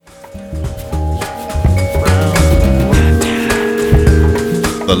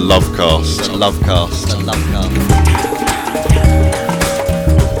The Lovecast.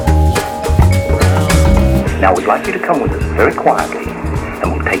 Now we'd like you to come with us very quietly, and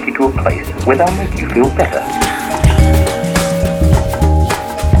we'll take you to a place where they'll make you feel better.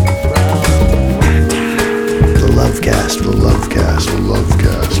 The Lovecast. The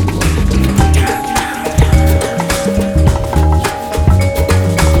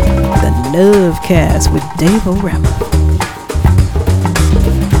Lovecast with Dave Rama.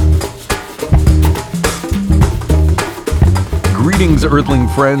 Greetings, Earthling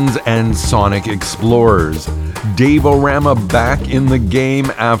friends and Sonic explorers. Dave Rama back in the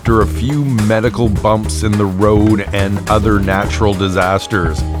game after a few medical bumps in the road and other natural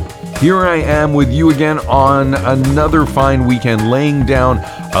disasters. Here I am with you again on another fine weekend, laying down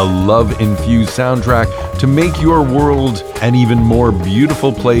a love-infused soundtrack to make your world an even more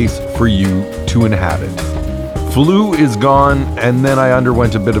beautiful place for you to inhabit. Flu is gone, and then I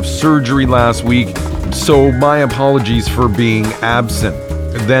underwent a bit of surgery last week, so my apologies for being absent.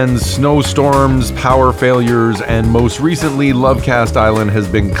 Then snowstorms, power failures, and most recently Lovecast Island has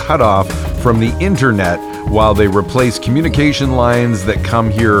been cut off from the internet while they replace communication lines that come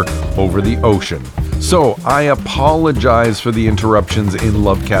here over the ocean. So I apologize for the interruptions in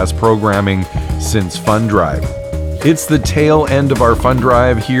Lovecast programming since Fun Drive. It's the tail end of our Fun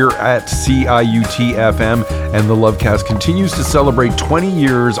Drive here at CIUT FM, and the Lovecast continues to celebrate 20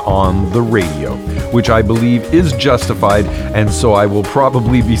 years on the radio, which I believe is justified, and so I will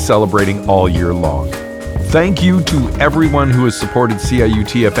probably be celebrating all year long. Thank you to everyone who has supported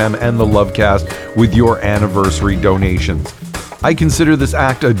CIUT FM and the Lovecast with your anniversary donations. I consider this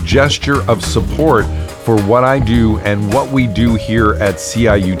act a gesture of support for what I do and what we do here at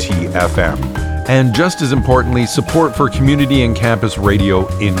CIUT FM. And just as importantly, support for community and campus radio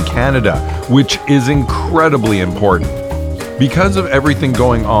in Canada, which is incredibly important. Because of everything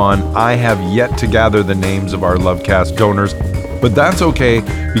going on, I have yet to gather the names of our Lovecast donors, but that's okay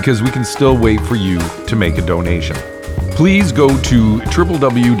because we can still wait for you to make a donation. Please go to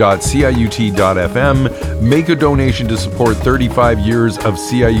www.ciut.fm, make a donation to support 35 years of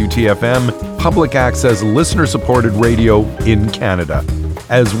CIUT FM, public access listener-supported radio in Canada,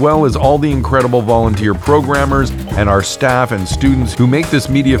 as well as all the incredible volunteer programmers and our staff and students who make this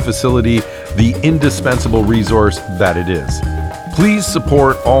media facility the indispensable resource that it is. Please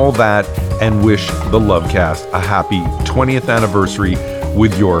support all that and wish the Lovecast a happy 20th anniversary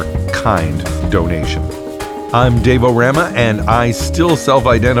with your kind donation. I'm Dave Rama, and I still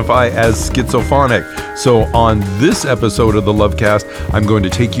self-identify as Schizophonic. So on this episode of the Lovecast, I'm going to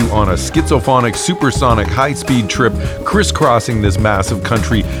take you on a schizophonic, supersonic, high-speed trip crisscrossing this massive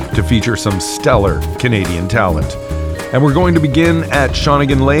country to feature some stellar Canadian talent. And we're going to begin at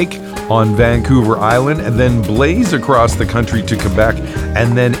Shawnigan Lake on Vancouver Island, and then blaze across the country to Quebec,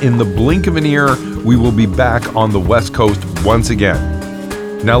 and then in the blink of an ear, we will be back on the West Coast once again.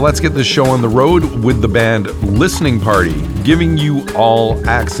 Now let's get this show on the road with the band Listening Party, giving you all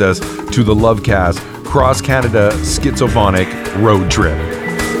access to the Lovecast Cross Canada Schizophonic Road Trip.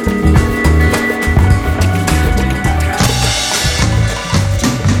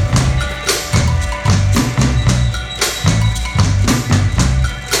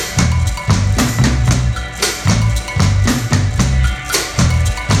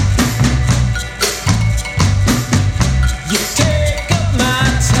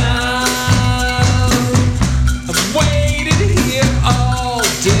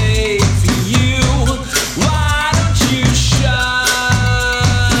 Why don't you shine?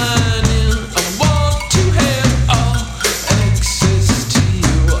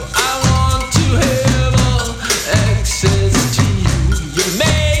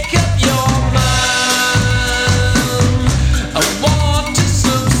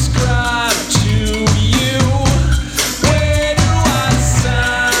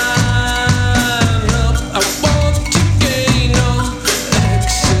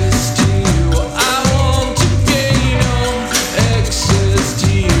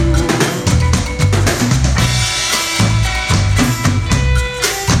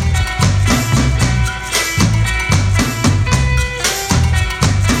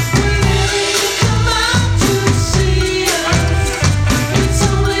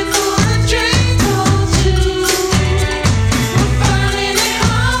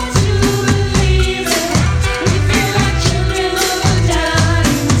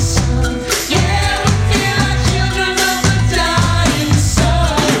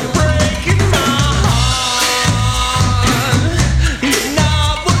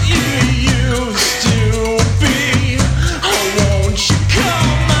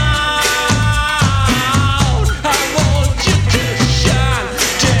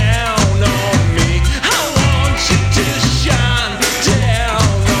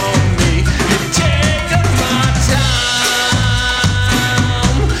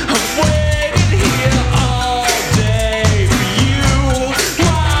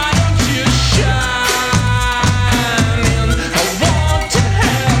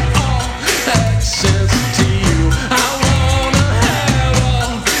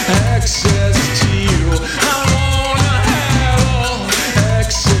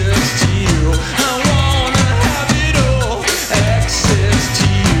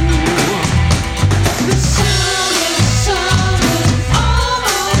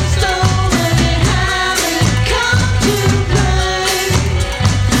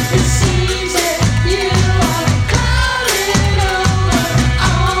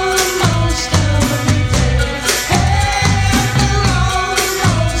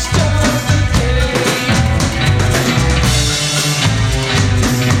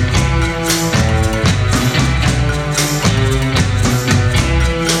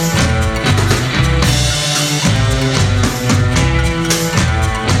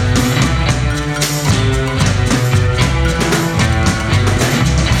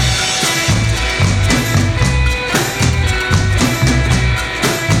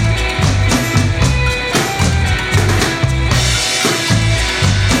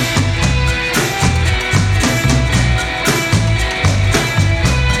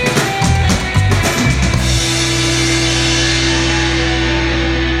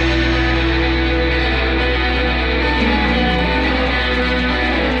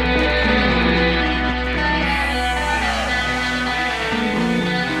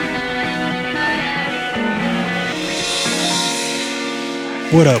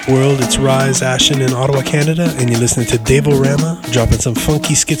 What up, world? It's Rise Ashen in Ottawa, Canada, and you're listening to Dave Rama dropping some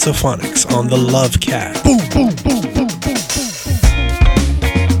funky Schizophonics on the Lovecast. Boom, boom, boom, boom, boom, boom.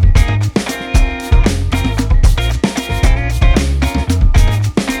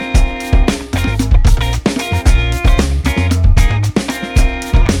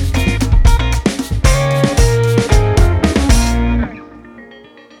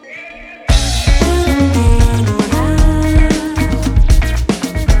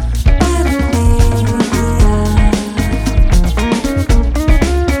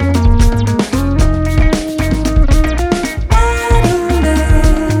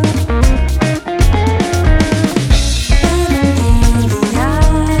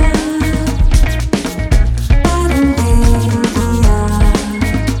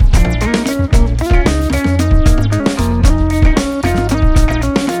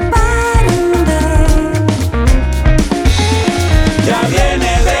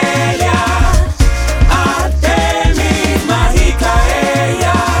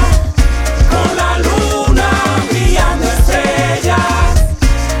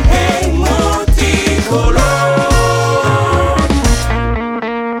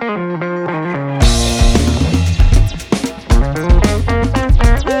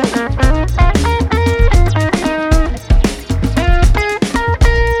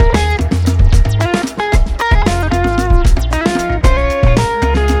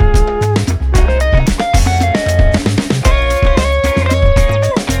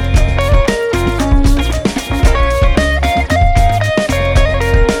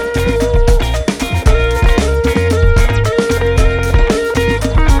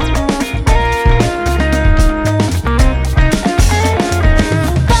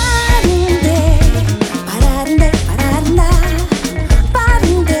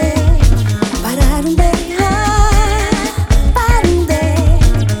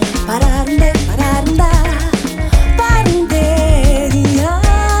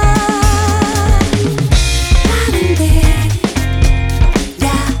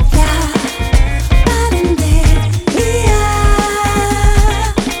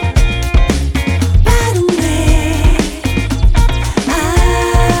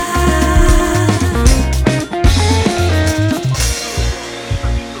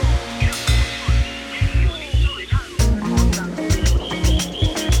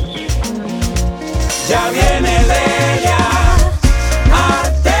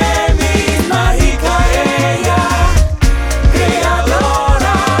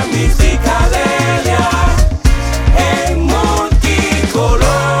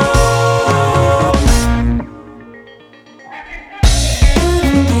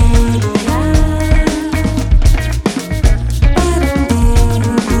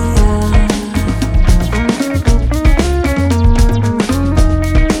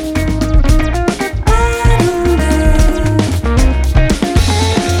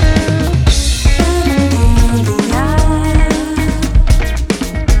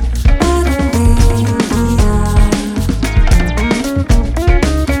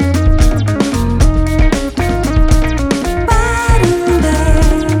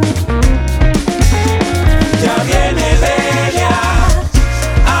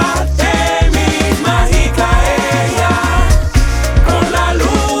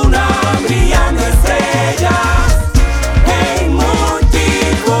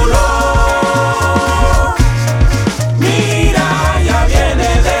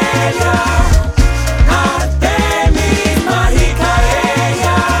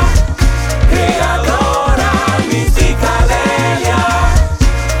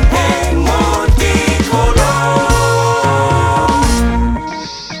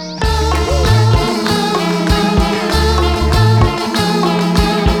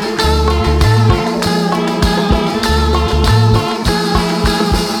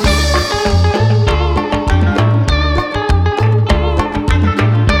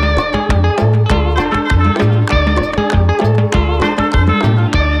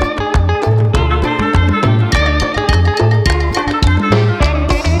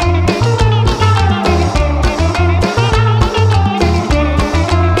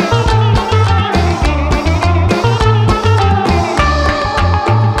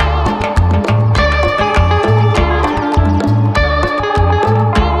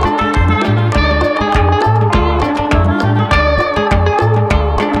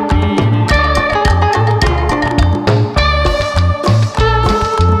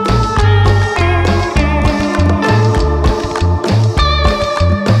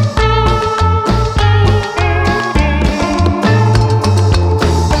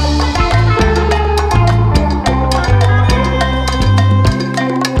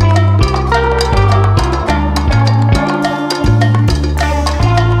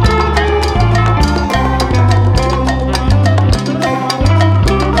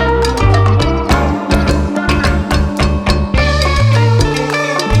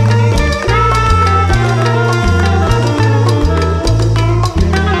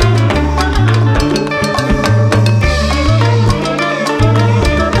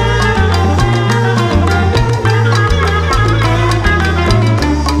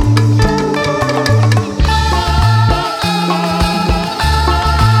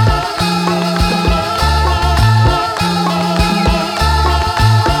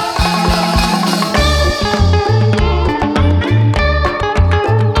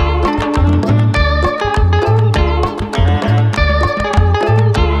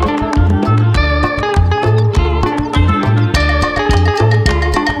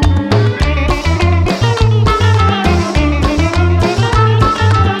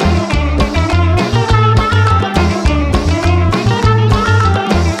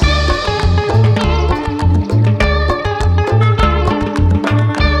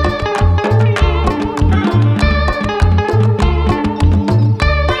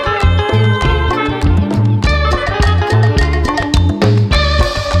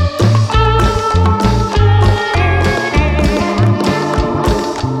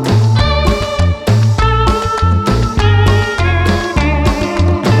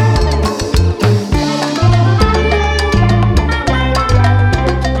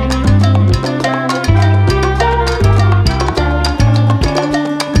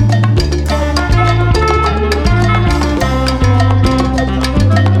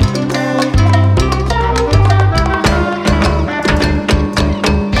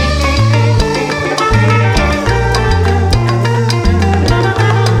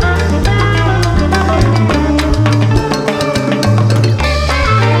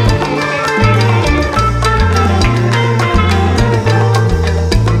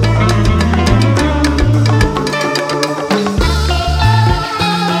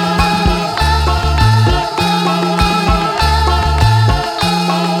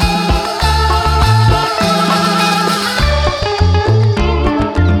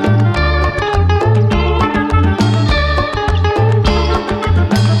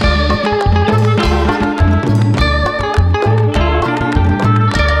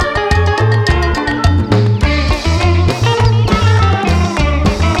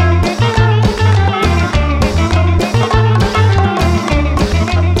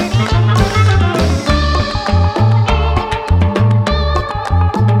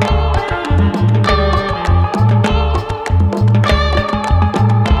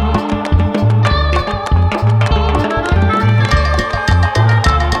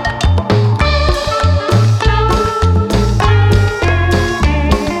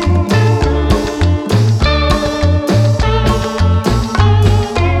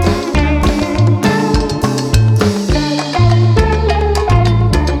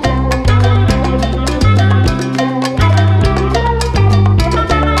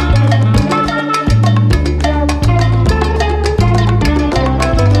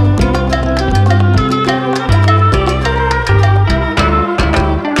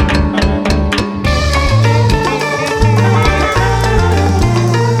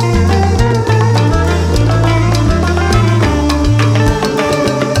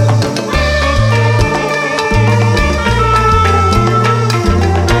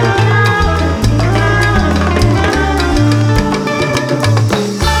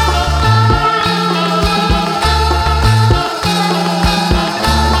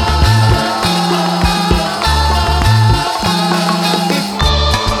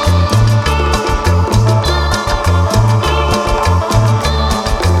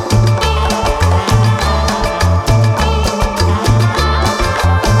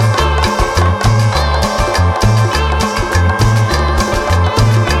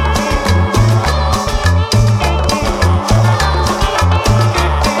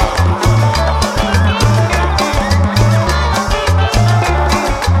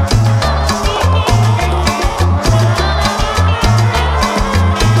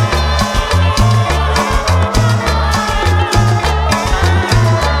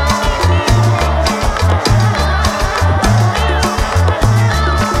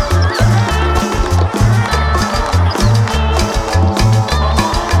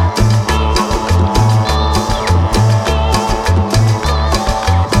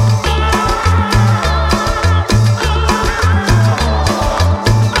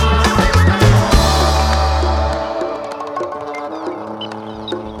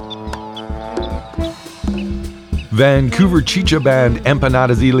 Vancouver chicha band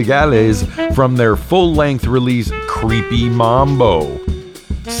Empanadas Ilegales from their full-length release Creepy Mambo.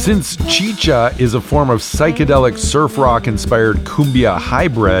 Since chicha is a form of psychedelic surf rock-inspired cumbia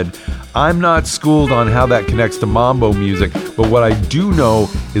hybrid, I'm not schooled on how that connects to mambo music, but what I do know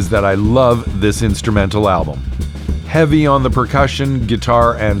is that I love this instrumental album. Heavy on the percussion,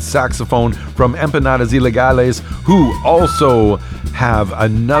 guitar, and saxophone from Empanadas Ilegales, who also have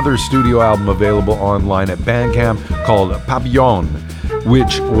another studio album available online at Bandcamp called Papillon,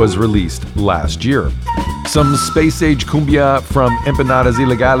 which was released last year. Some space-age cumbia from Empanadas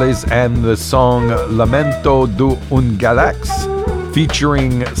Ilegales and the song Lamento de un Galax,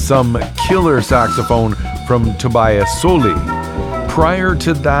 featuring some killer saxophone from Tobias Soli. Prior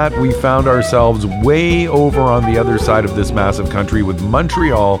to that, we found ourselves way over on the other side of this massive country with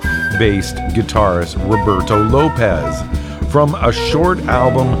Montreal-based guitarist Roberto Lopez. From a short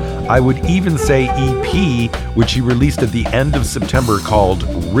album, I would even say EP, which he released at the end of September called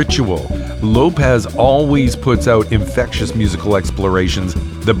Ritual, Lopez always puts out infectious musical explorations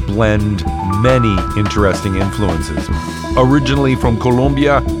that blend many interesting influences. Originally from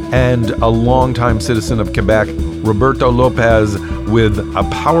Colombia and a longtime citizen of Quebec, Roberto Lopez with a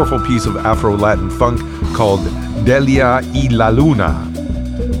powerful piece of Afro-Latin funk called Delia y la Luna.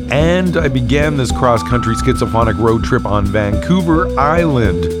 And I began this cross-country schizophonic road trip on Vancouver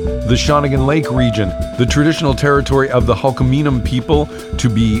Island, the Shawnigan Lake region, the traditional territory of the Hulkaminum people, to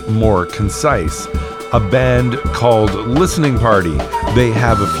be more concise. A band called Listening Party. They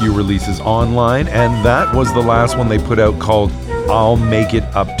have a few releases online, and that was the last one they put out called I'll Make It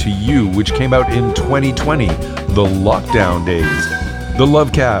Up to You, which came out in 2020, the lockdown days. The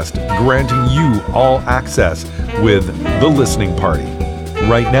Lovecast, granting you all access with The Listening Party.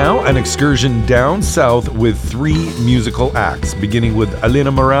 Right now, an excursion down south with 3 musical acts, beginning with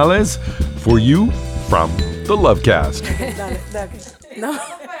Elena Morales, for you from The Lovecast. No.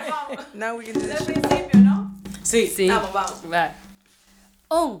 Now we can do this shit. Sí. Vamos. Vai.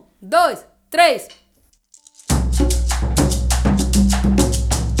 1, 2, 3.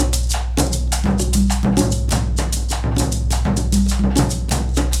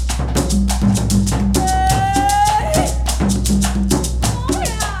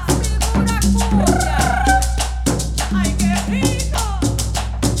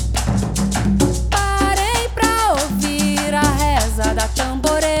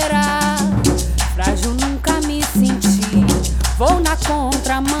 Vou na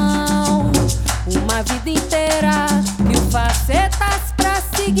contramão, uma vida inteira, 1000 facetas pra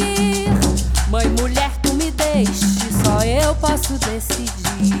seguir. Mãe, mulher, tu me deixe, só eu posso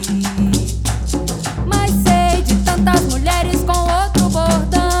decidir. Mas sei de tantas mulheres com outro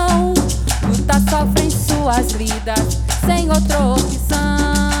bordão, lutas sofrem suas vidas sem outra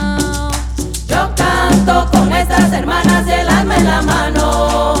opção. Yo canto con estas hermanas y el alma en la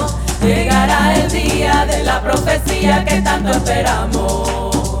mano. Llegará el día de la profecía que tanto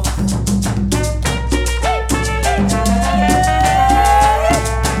esperamos.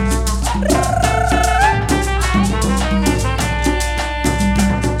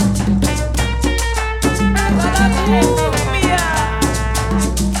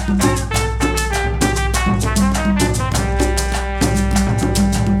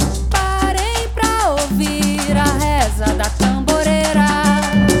 Parei pra ouvir a reza da tamboreira.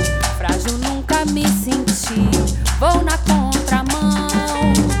 Frágil nunca me senti, vou na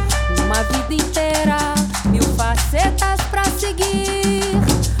contramão. Uma vida inteira, 1000 facetas pra seguir.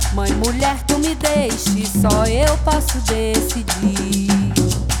 Mãe, mulher, tu me deixe, só eu posso decidir.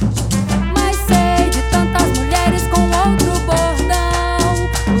 Mas sei de tantas mulheres com outro bordão,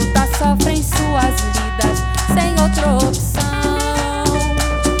 lutas sofrem suas vidas sem outra opção.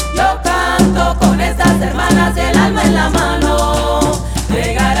 Yo canto con estas hermanas y el alma en la mano.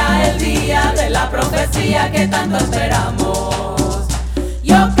 Llegará el día de la profecía que tanto esperamos.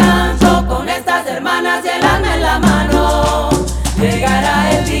 Yo canto con estas hermanas y el alma en la mano.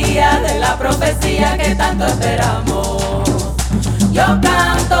 Llegará el día de la profecía que tanto esperamos. Yo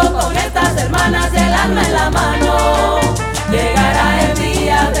canto con estas hermanas y el alma en la mano. Llegará el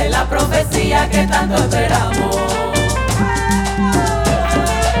día de la profecía que tanto esperamos.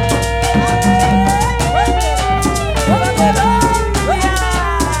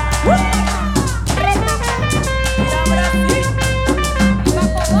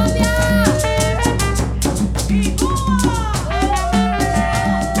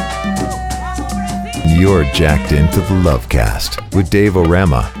 You're jacked into the Lovecast with Dave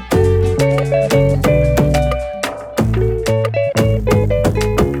Rama.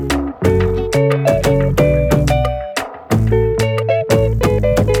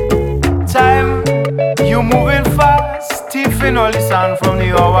 Time, you moving fast.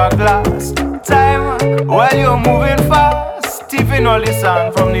 only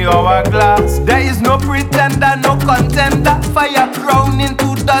song from the hourglass. There is no pretender, no contender. Fire crown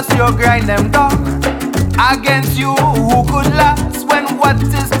into dust, you grind them down. Against you, who could last when what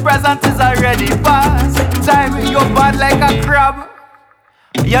is present is already past? Time, you're bad like a crab.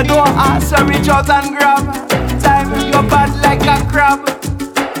 You don't ask, so reach out and grab. Time, you're bad like a crab.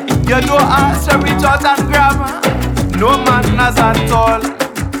 You don't ask, so reach out and grab. No manners at all.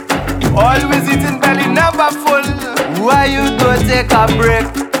 Always eating belly, never full. Why you don't take a break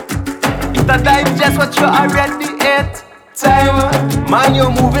to digest what you already ate? Time, man,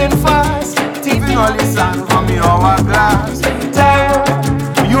 you're moving fast. Thieving all the sand from your hourglass. Time,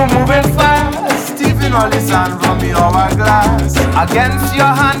 you're moving fast. Thieving all the sand from your hourglass. Against your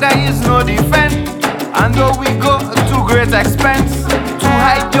hand there is no defense. And though we go to great expense to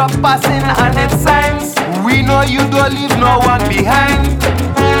hide your passing and its signs, we know you don't leave no one behind.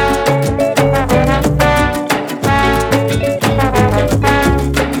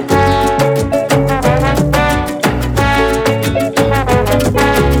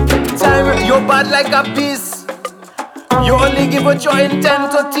 You're bad like a piece. You only give what your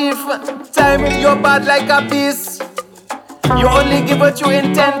intent to thief. Time, you're bad like a piece. You only give what you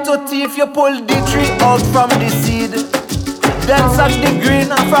intend to thief. You pull the tree out from the seed, then suck the green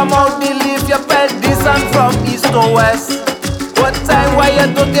from out the leaf. You pelt the sun from east to west. What time, why you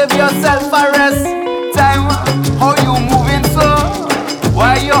don't give yourself a rest? Time, how you moving so?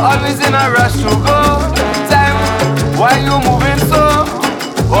 Why you always in a rush to go? Time, why you moving so?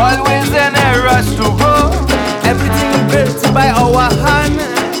 Always in a rush to go. Everything built by our hand,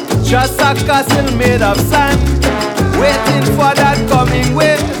 just a castle made of sand, waiting for that coming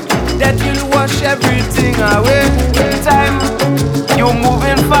wave that will wash everything away. Time, you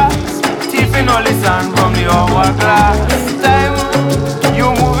moving fast, thieving all the sand from the hourglass. Time, you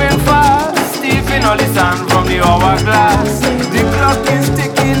moving fast, thieving all the sand from the hourglass. The clock is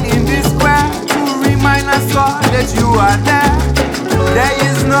ticking in the square to remind us all that you are there. There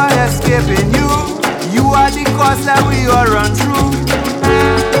is no escaping you. You are the course that we all run through.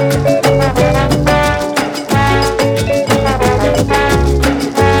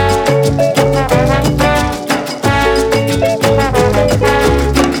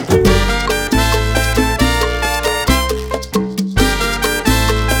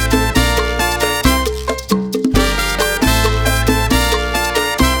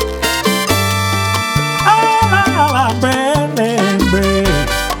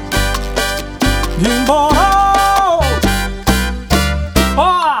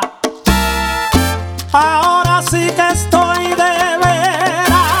 Ahora sí que estoy de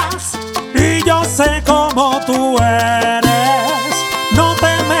veras y yo sé cómo tú eres. No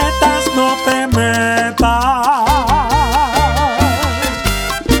te metas, no te metas.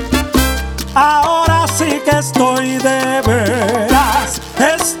 Ahora sí que estoy de veras,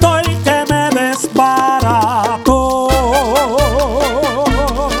 estoy que me desbarato.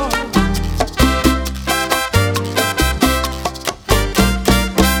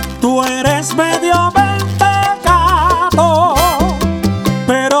 Tú eres medio mentecato,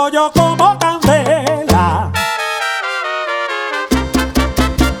 pero yo como candela.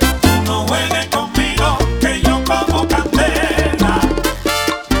 Tú no juegues conmigo, que yo como candela.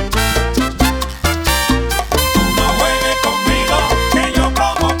 Tú no juegues conmigo, que yo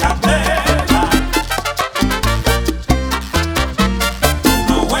como candela. Tú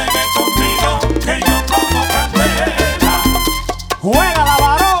no juegues conmigo, que yo como candela. Juega la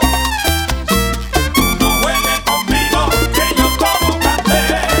varón.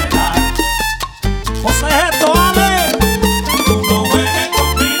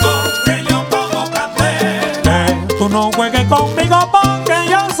 Tú no juegues conmigo porque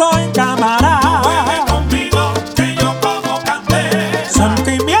yo soy camarada. No juegues conmigo que yo como candela.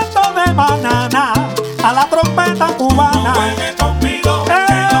 Sentimiento de banana a la trompeta cubana. No juegues conmigo que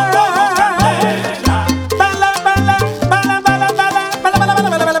yo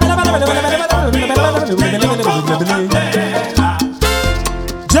como candela.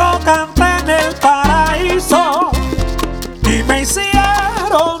 Yo canté en el paraíso y me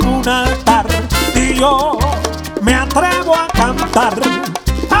hicieron un altar y yo me atrevo a cantar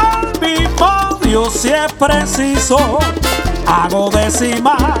al mismo Dios si es preciso. Hago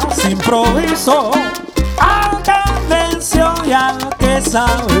décimas, improviso al que venció y al que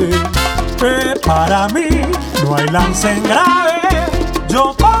sabe que para mí no hay lance en grave.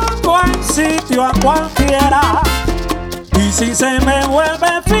 Yo pongo en sitio a cualquiera y si se me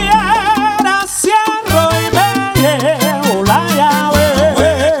vuelve fiera cierro y me llevo la llave.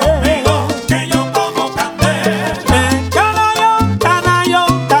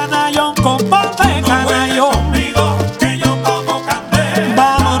 Canallón, comparte canallón. Conmigo, que yo como candela.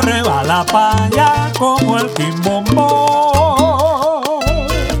 pa' allá como el quimbombo.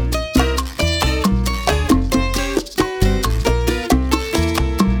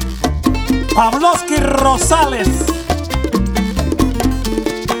 Pavlovsky Rosales,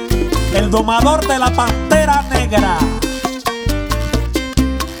 el domador de la pantera negra.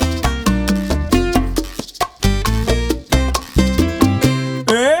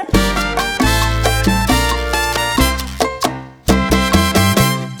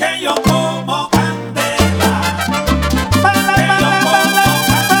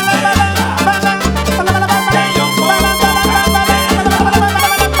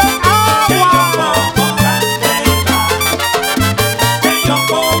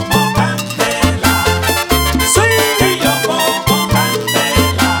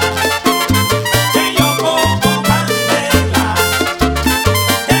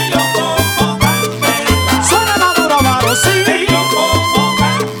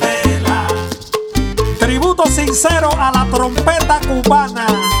 Sincero a la trompeta cubana.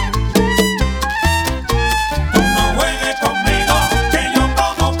 Tú no juegues conmigo, que yo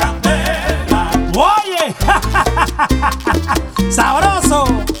como candela. Oye, sabroso.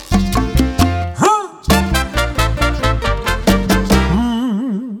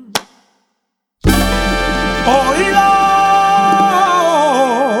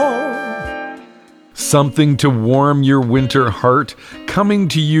 Something to warm your winter heart, coming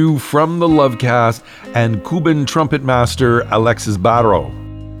to you from the Lovecast and Cuban trumpet master Alexis Barro.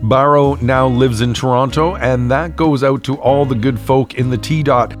 Barro now lives in Toronto, and that goes out to all the good folk in the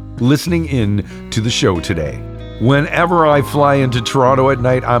T-Dot listening in to the show today. Whenever I fly into Toronto at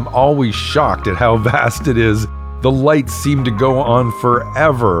night, I'm always shocked at how vast it is. The lights seem to go on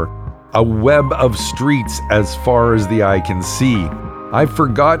forever, a web of streets as far as the eye can see. I've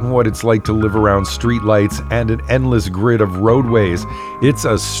forgotten what it's like to live around streetlights and an endless grid of roadways. It's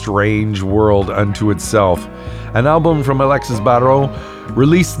a strange world unto itself. An album from Alexis Barro,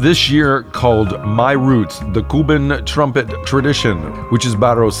 released this year called My Roots, the Cuban Trumpet Tradition, which is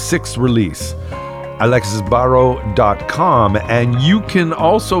Barro's 6th release. AlexisBarro.com, and you can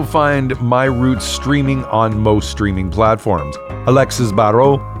also find My Roots streaming on most streaming platforms. Alexis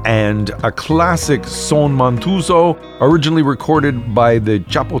Barro and a classic Son Mantuso, originally recorded by the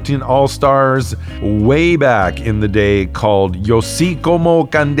Chapotin All-Stars way back in the day, called Yo Si Como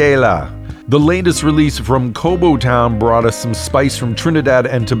Candela. The latest release from Cobo Town brought us some spice from Trinidad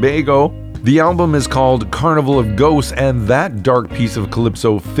and Tobago. The album is called Carnival of Ghosts, and that dark piece of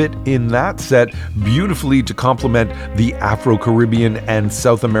calypso fit in that set beautifully to complement the Afro-Caribbean and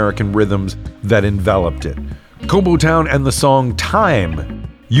South American rhythms that enveloped it. Cobo Town and the song Time.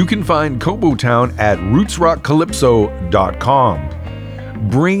 You can find Cobo Town at rootsrockcalypso.com.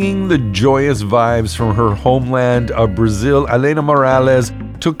 Bringing the joyous vibes from her homeland of Brazil, Elena Morales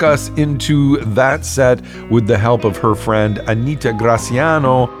took us into that set with the help of her friend Anita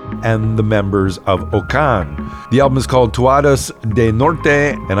Graciano and the members of Ocan. The album is called Toadas de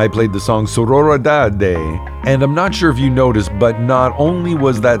Norte, and I played the song Sororidade. And I'm not sure if you noticed, but not only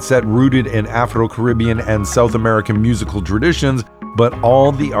was that set rooted in Afro-Caribbean and South American musical traditions, but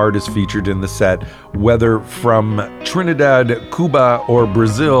all the artists featured in the set, whether from Trinidad, Cuba, or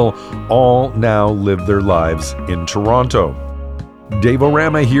Brazil, all now live their lives in Toronto. Dave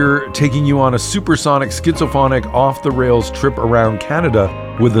Rama here, taking you on a supersonic, schizophonic, off-the-rails trip around Canada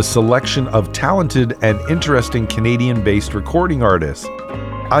with a selection of talented and interesting Canadian-based recording artists.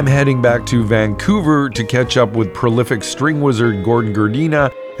 I'm heading back to Vancouver to catch up with prolific string wizard Gordon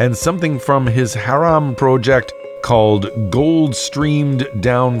Gardina and something from his Haram project called Gold Streamed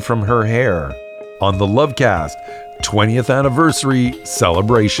Down From Her Hair on the Lovecast 20th Anniversary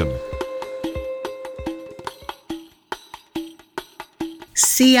Celebration.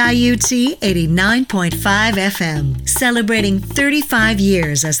 CIUT 89.5 FM, celebrating 35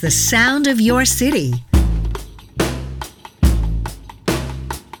 years as the sound of your city.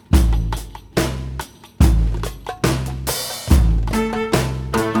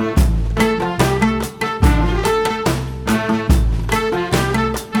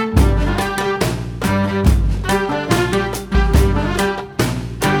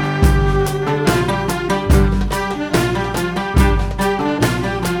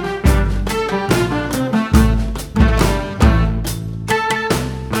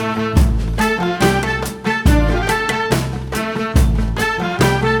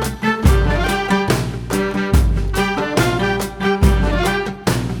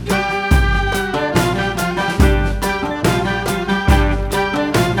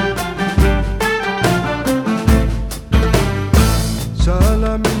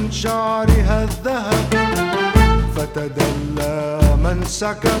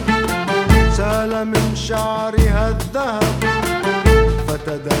 سكب سال من شعرها الذهب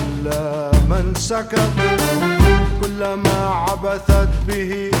فتدلى من سكب كلما عبثت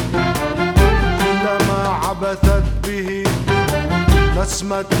به كلما عبثت به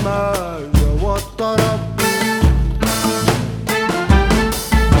نسمة ماج والطرب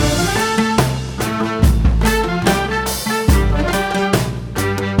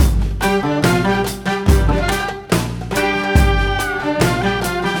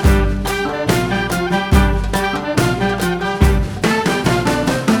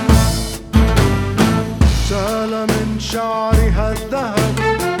شعرها الذهب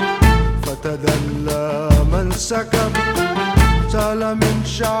فتدلى من سكب سال من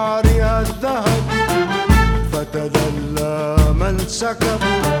شعرها الذهب فتدلى من سكب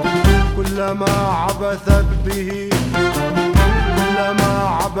كلما عبثت به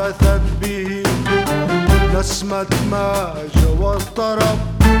كلما عبثت به نسمة ماج والطرب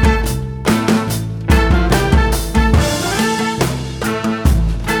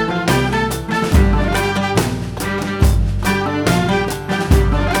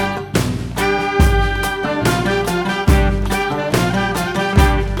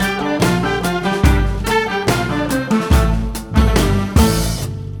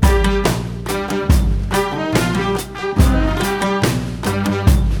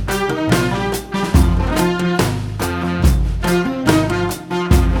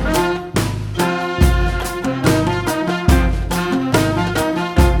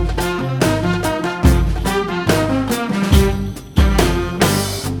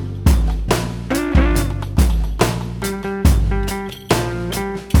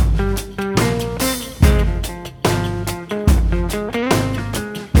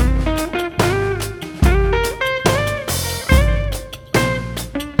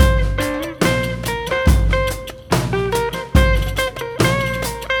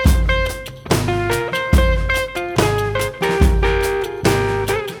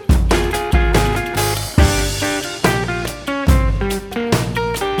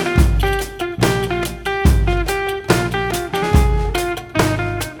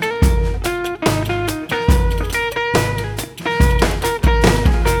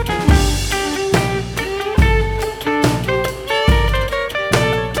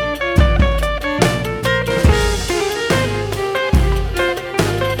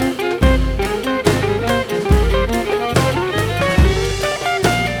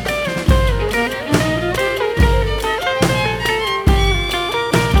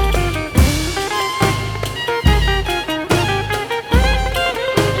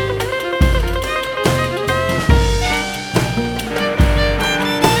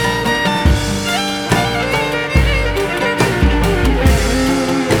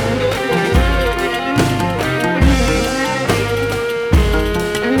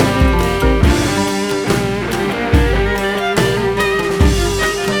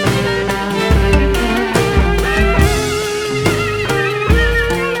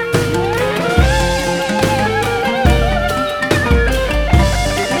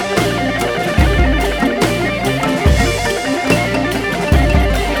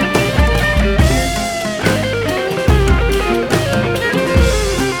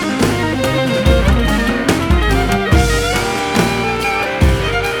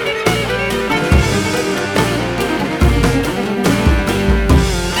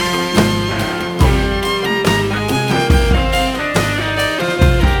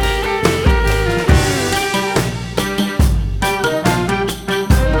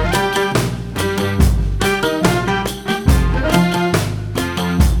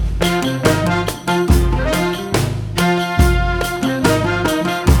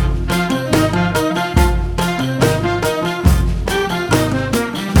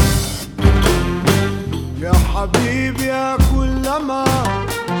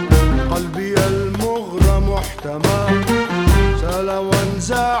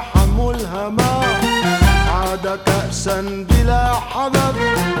كأسا بلا حبب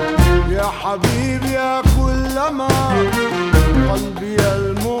يا حبيبي يا كلما قلبي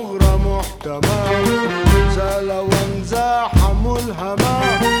المغرم احتمى زال وانزاح ملهما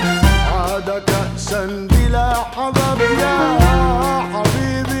عاد كأسا بلا حبب يا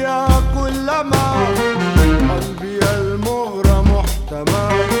حبيبي يا كلما قلبي المغرم احتمى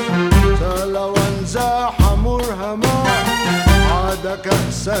زال وانزاح مرهما عاد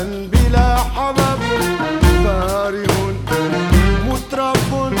كأسا بلا حبب فارغ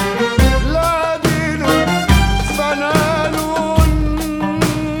مترف لا دين فنان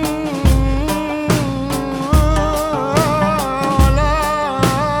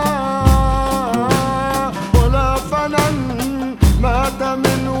ولا فنان مات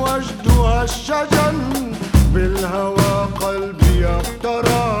الشجن بالهوى قلبي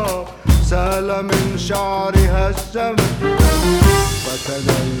اقترب سال من شعرها السمن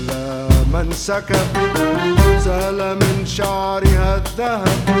فتدلى من سكب سال من شعرها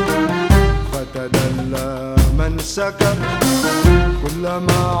الذهب فتدلى من سكب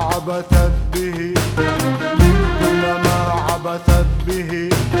كلما عبثت به كلما عبثت به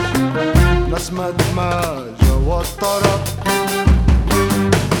نسمة ماج والطرب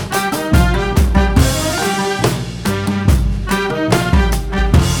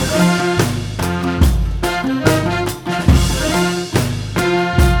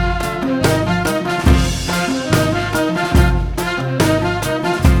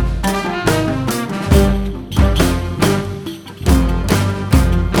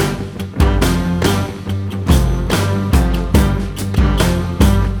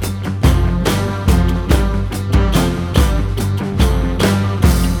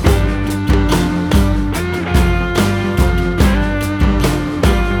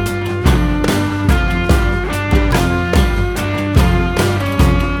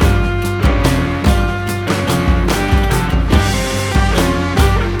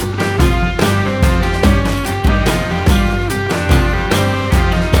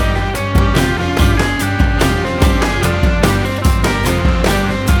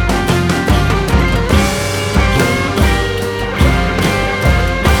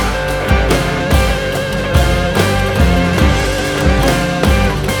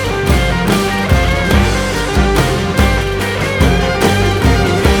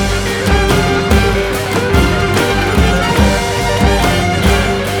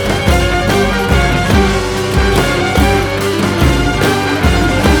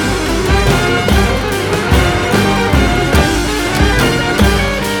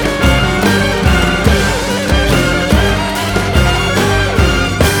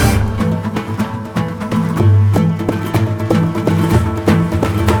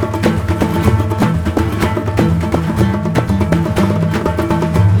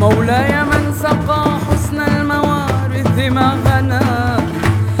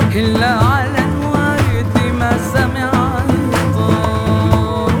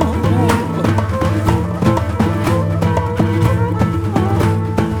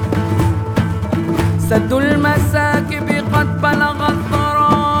سد المساكب قد بلغ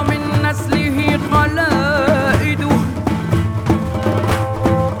الثرى من نسله قلائده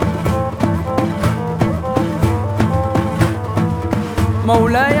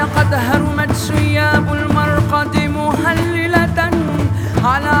مولاي قد هرمت شياب المرقد مهللة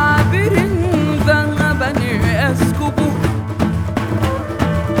على عابر ذهبا يسكبه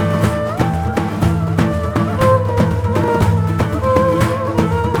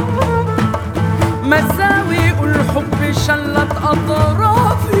مساوئ الحب شلت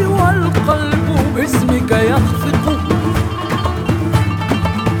أطرافي والقلب باسمك يخفق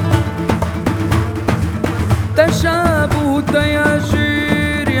تشابه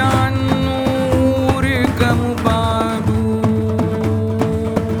تياجير عن نورك مبعد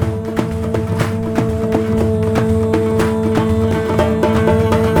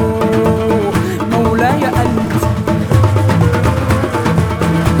مولاي أنت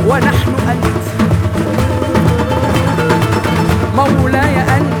ونحن أنت مولاي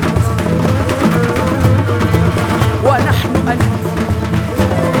أنت ونحن أنت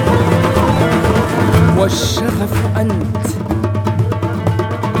والشغف أنت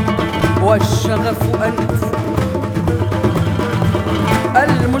والشغف أنت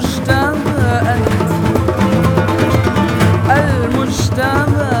المجتمع أنت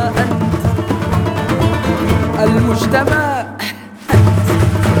المجتمع أنت المجتمع أنت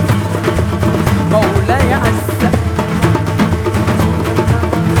مولاي عزة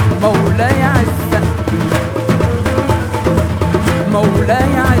مولاي عزة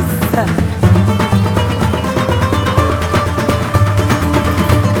مولاي عزة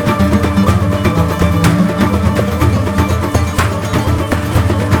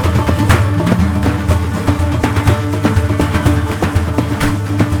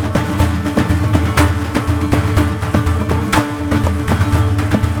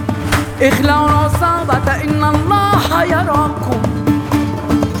اخلعوا العصابة إن الله يراكم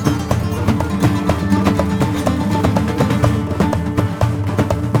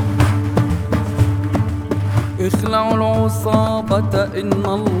اخلعوا العصابة إن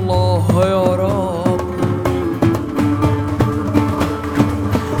الله يراكم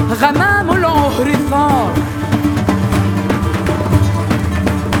غمام العهر ثار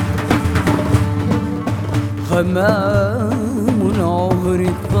غمام العهر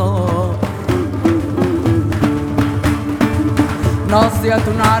ثار ناصر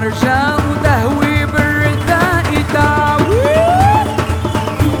ناصية عرجاء تهوي بالرداء تعوي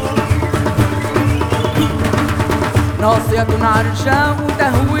ناصية عرجاء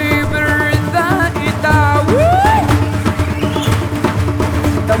تهوي بالرداء تعوي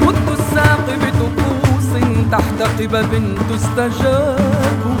تمد الساق بطقوس تحت قبب تستجاب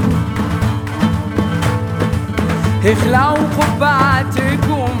اخلعوا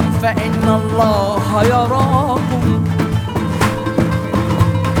قبعاتكم فإن الله يراكم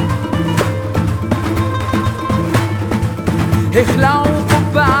اخلعوا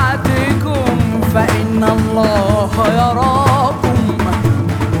قبعاتكم فإن الله يراكم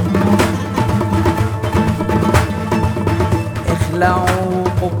اخلعوا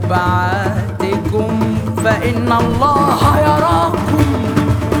قبعاتكم فإن الله يراكم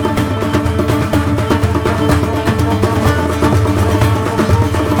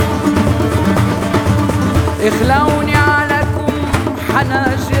اخلعوا نعالكم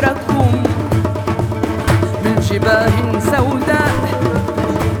حناجركم من جباه سوداء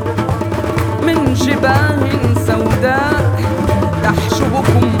من جباه سوداء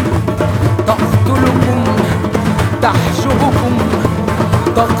تحجبكم تقتلكم تحجبكم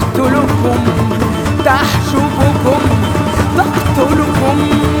تقتلكم تحجبكم تقتلكم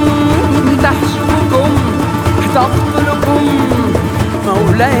تحجبكم تقتلكم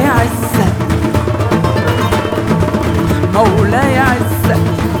مولاي عزك مولاي عزك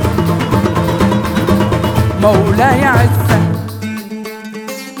مولاي عزك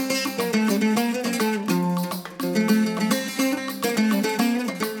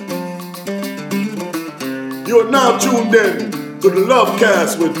You're now tuned in to the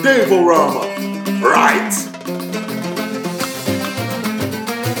Lovecast with Rama. Right.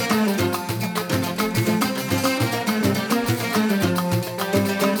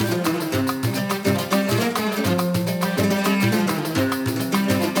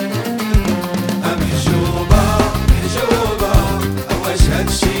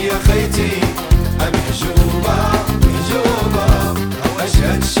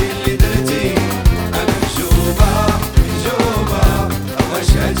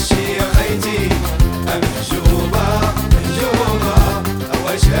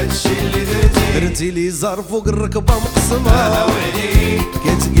 درتي لي زار فوق الركبة مقسمة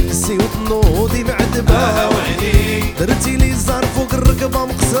كتجلسي وتنوضي معدبة درتي لي زار فوق الركبة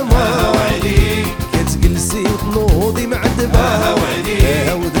مقسمة كتجلسي وتنوضي معدبة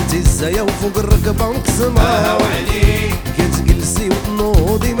ودرتي الزايا وفوق الركبة مقسمة كتجلسي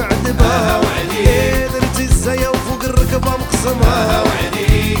وتنوضي معدبة درتي الزايا وفوق الركبة مقسمة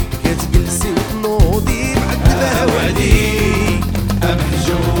كتجلسي وتنوضي معدبة وعدي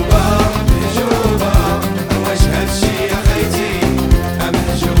محجوبة محجوبة واش هادشي يا خيتي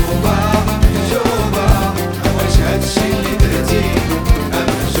محجوبة محجوبة واش هادشي اللي درتي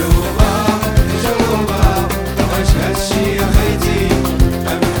محجوبة محجوبة واش هادشي يا خيتي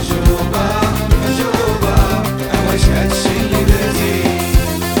محجوبة محجوبة واش هادشي اللي درتي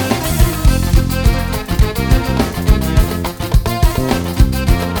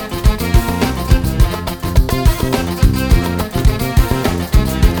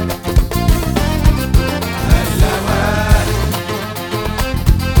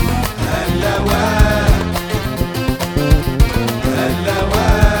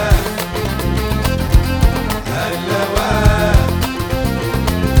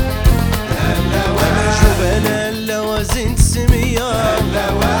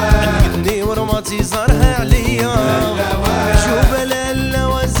زارها عليا شوف لالا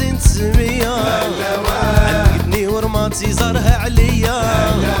وزين تسمية عندني ورماتي زارها عليا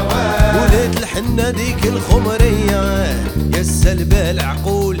ولاد الحنة ديك الخمرية يا السلبة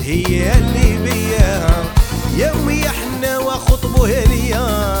العقول هي اللي بيا يا ويا حنا وخطبوها ليا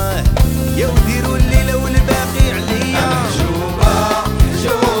يا وديروا الليلة والباقي عليا محجوبة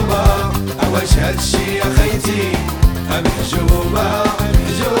محجوبة واش هادشي يا خيتي محجوبة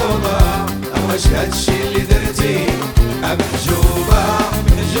محجوبة واش هادشي اللي درتي محجوبة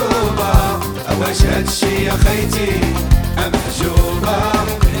محجوبة واش هادشي يا خيتي محجوبة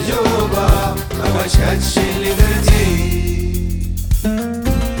محجوبة واش هادشي اللي درتي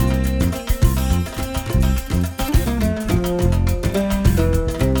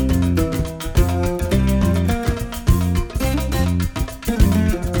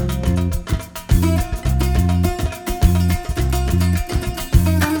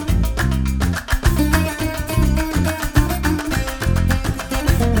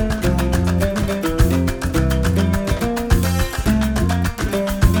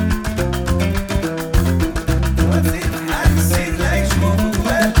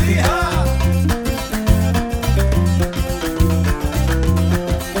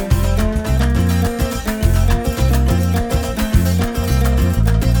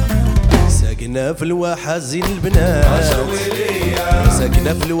ساكنة في الواحة زين البنات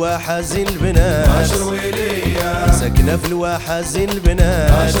ساكنة في الواحة زين البنات ساكنة في الواحة زين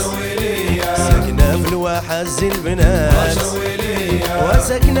البنات ساكنة في الواحة زين البنات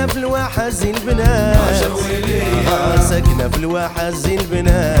وساكنة في الواحة زين البنات ساكنة في الواحة زين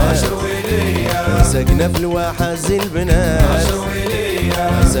البنات ساكنة في الواحة زين البنات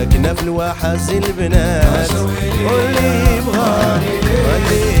ساكنة في الواحة زين البنات واللي يبغاني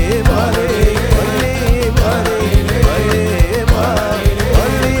واللي يبغاني واللي يبغاني واللي يبغاني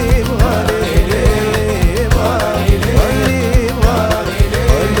واللي يبغاني واللي يبغاني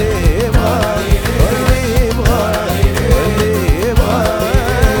واللي يبغاني واللي يبغاني واللي يبغاني واللي يبغاني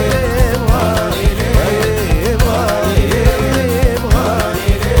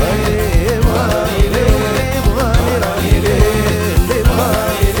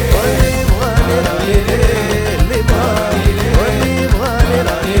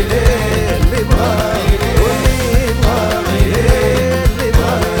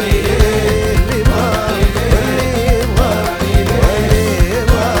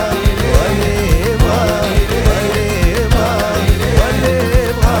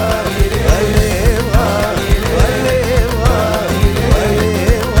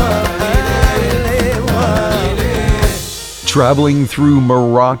Traveling through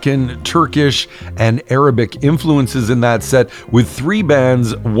Moroccan, Turkish, and Arabic influences in that set with 3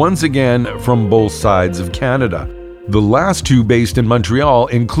 bands, once again from both sides of Canada. The last 2 based in Montreal,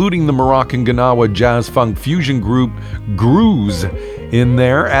 including the Moroccan Gnawa jazz funk fusion group Grooves, in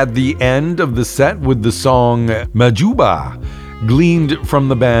there at the end of the set with the song Majuba, gleaned from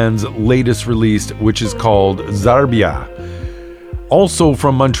the band's latest release, which is called Zarbia. Also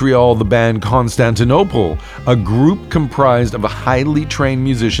from Montreal, the band Constantinople, a group comprised of highly trained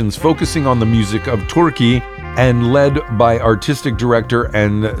musicians focusing on the music of Turkey and led by artistic director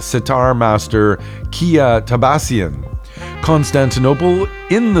and sitar master Kia Tabassian. Constantinople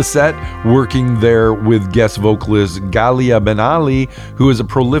in the set, working there with guest vocalist Galia Ben Ali, who is a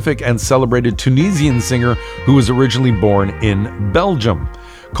prolific and celebrated Tunisian singer who was originally born in Belgium.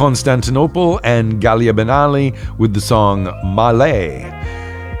 Constantinople and Galia Ben Ali with the song Malay.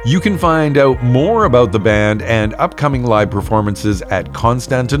 You can find out more about the band and upcoming live performances at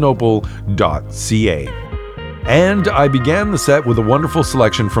constantinople.ca. And I began the set with a wonderful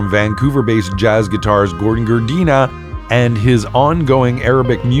selection from Vancouver-based jazz guitarist Gordon Gurdina and his ongoing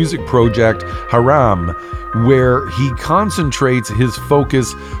Arabic music project Haram, where he concentrates his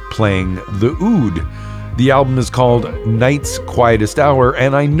focus playing the oud. The album is called Night's Quietest Hour,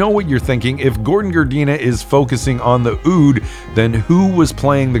 and I know what you're thinking. If Gordon Gurdina is focusing on the oud, then who was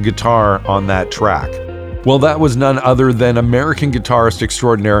playing the guitar on that track? Well, that was none other than American guitarist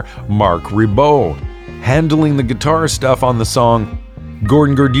extraordinaire Mark Ribot, handling the guitar stuff on the song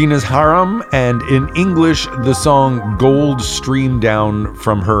Gordon Gurdina's Haram, and in English, the song Gold Streamed Down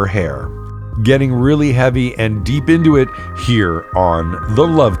From Her Hair. Getting really heavy and deep into it here on the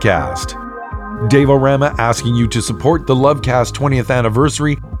Lovecast. Dave Rama asking you to support the Lovecast 20th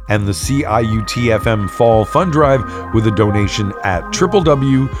anniversary and the CIUT FM Fall Fund Drive with a donation at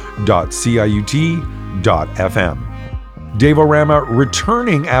www.ciut.fm. Dave Rama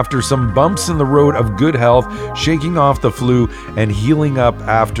returning after some bumps in the road of good health, shaking off the flu and healing up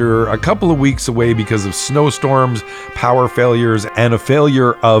after a couple of weeks away because of snowstorms, power failures, and a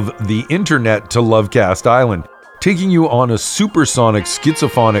failure of the internet to Lovecast Island. Taking you on a supersonic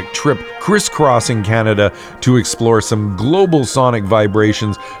schizophonic trip crisscrossing Canada to explore some global sonic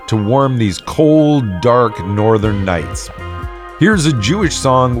vibrations to warm these cold, dark northern nights. Here's a Jewish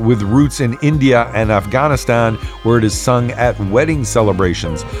song with roots in India and Afghanistan, where it is sung at wedding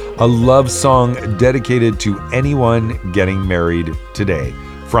celebrations, a love song dedicated to anyone getting married today,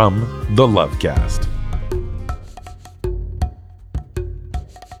 from the Lovecast.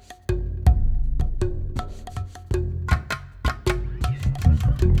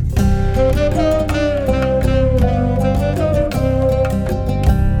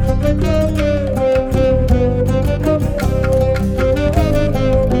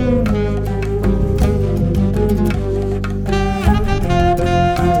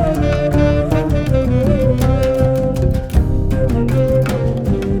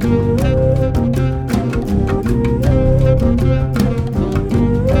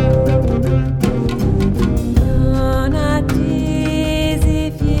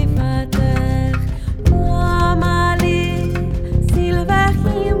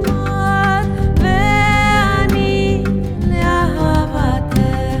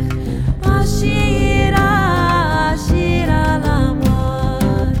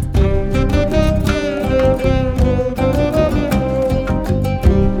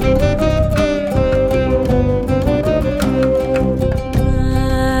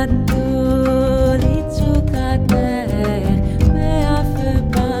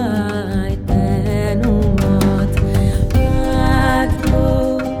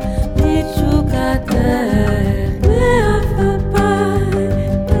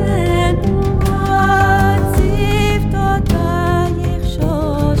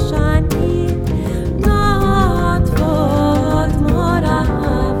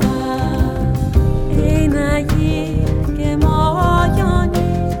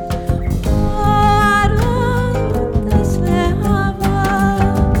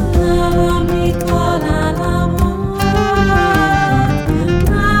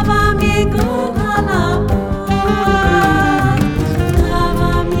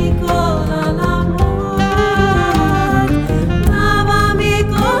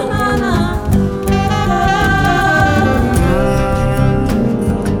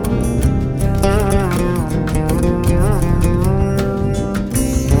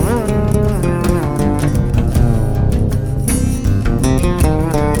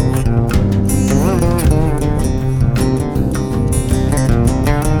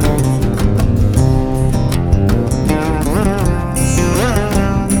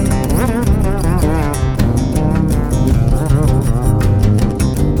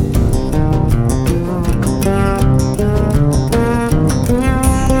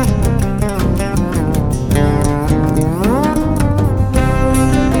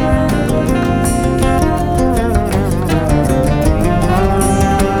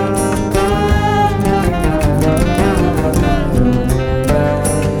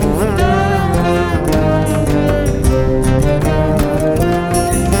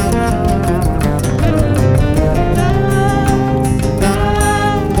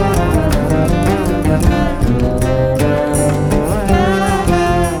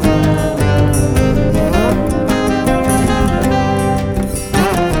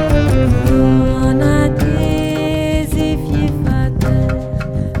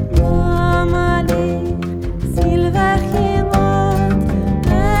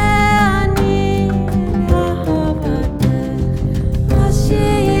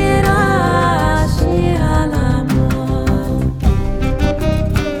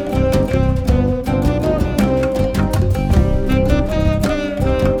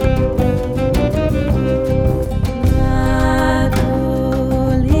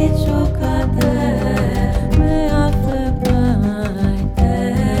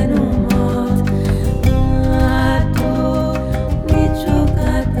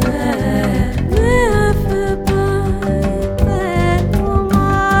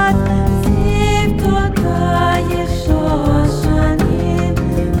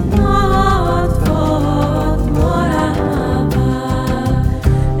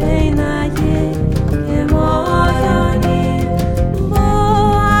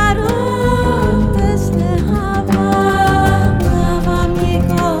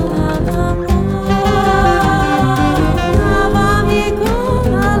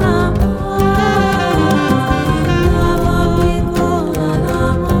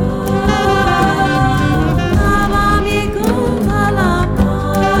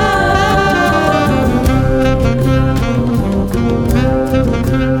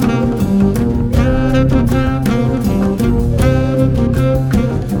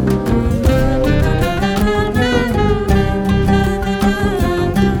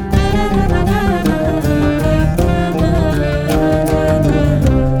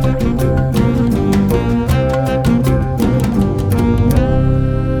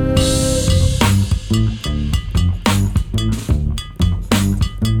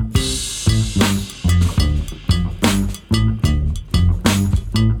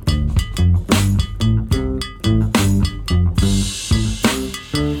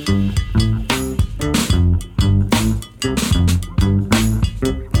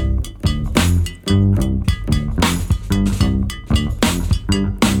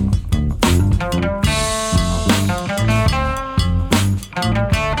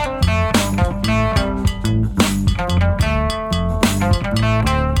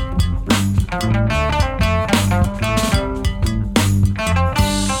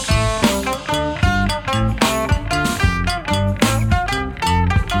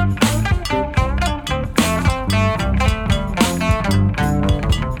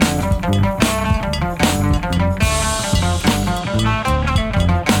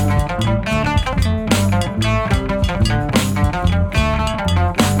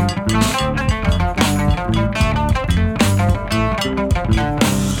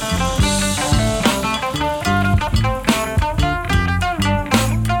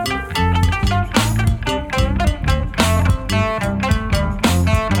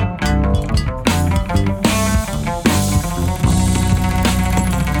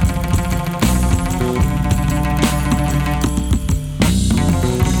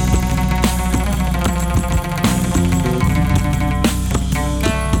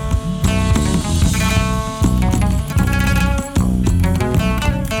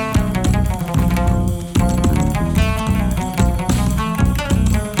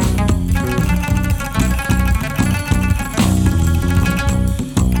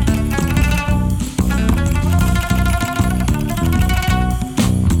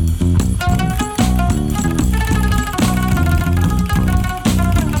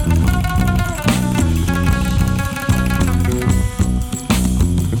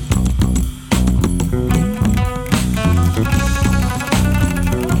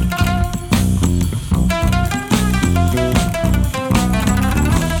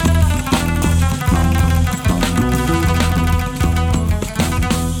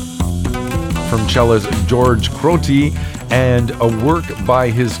 cellist George Crotty, and a work by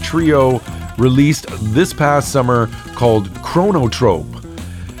his trio released this past summer called Chronotrope.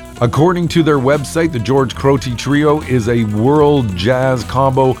 According to their website, the George Crotty Trio is a world jazz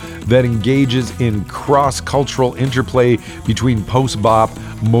combo that engages in cross-cultural interplay between post-bop,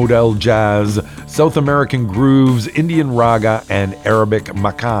 modal jazz, South American grooves, Indian raga, and Arabic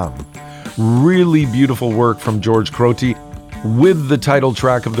maqam. Really beautiful work from George Crotty, with the title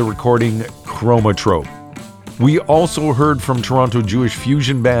track of the recording, Chronotrope. We also heard from Toronto Jewish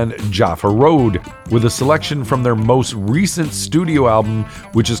fusion band Jaffa Road with a selection from their most recent studio album,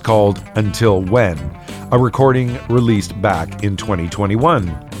 which is called Until When, a recording released back in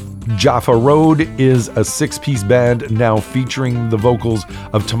 2021. Jaffa Road is a 6-piece band now featuring the vocals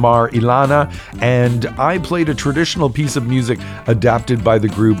of Tamar Ilana, and I played a traditional piece of music adapted by the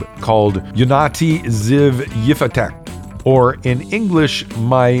group called Yonati Ziv Yifatek, or in English,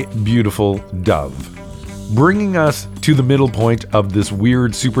 My Beautiful Dove. Bringing us to the middle point of this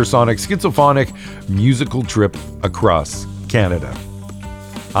weird supersonic schizophonic musical trip across Canada.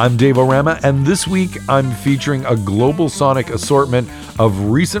 I'm Dave Rama, and this week I'm featuring a global sonic assortment of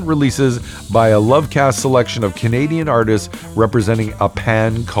recent releases by a Lovecast selection of Canadian artists representing a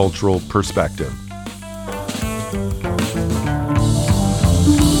pan-cultural perspective.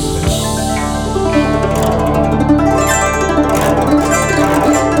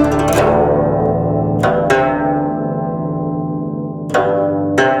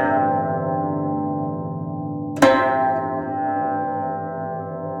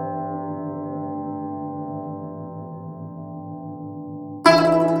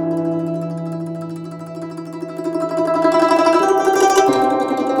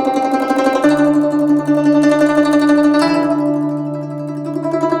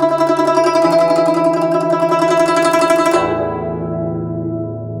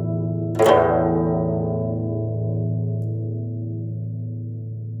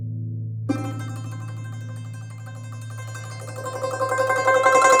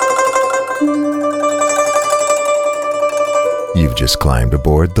 You've just climbed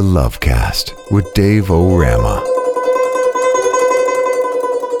aboard the Lovecast with Dave Rama.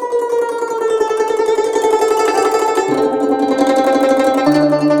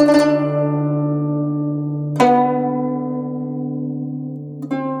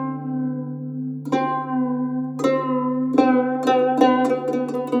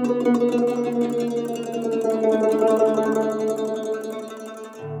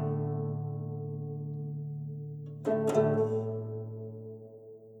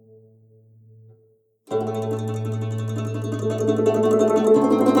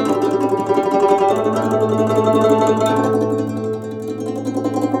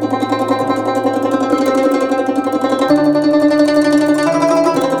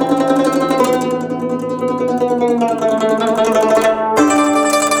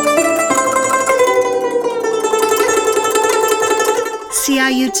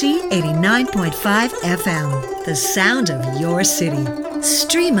 CIUT 89.5 FM, the sound of your city.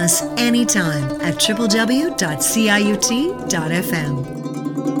 Stream us anytime at www.ciut.fm.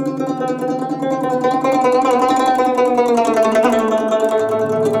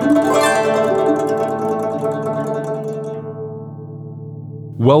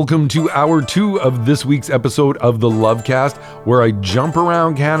 Welcome to Hour 2 of this week's episode of the Lovecast, where I jump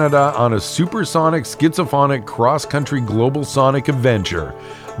around Canada on a supersonic, schizophonic, cross-country global sonic adventure.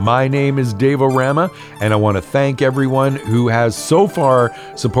 My name is Dave Rama, and I want to thank everyone who has so far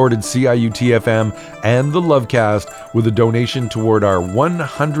supported CIUT-FM and the Lovecast with a donation toward our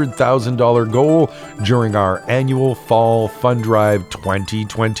 $100,000 goal during our annual Fall Fund Drive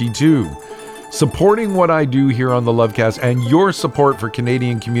 2022. Supporting what I do here on the Lovecast and your support for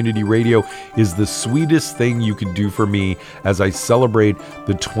Canadian Community Radio is the sweetest thing you can do for me as I celebrate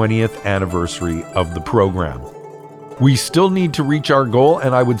the 20th anniversary of the program. We still need to reach our goal,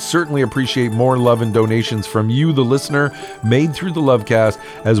 and I would certainly appreciate more love and donations from you, the listener, made through the Lovecast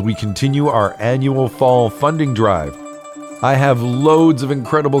as we continue our annual fall funding drive. I have loads of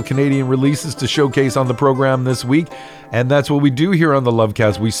incredible Canadian releases to showcase on the program this week, and that's what we do here on the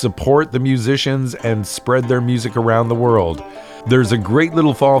Lovecast. We support the musicians and spread their music around the world. There's a great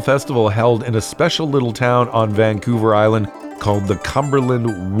little fall festival held in a special little town on Vancouver Island called the Cumberland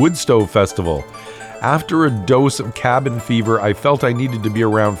Woodstove Festival. After a dose of cabin fever, I felt I needed to be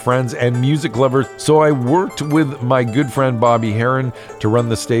around friends and music lovers, so I worked with my good friend Bobby Heron to run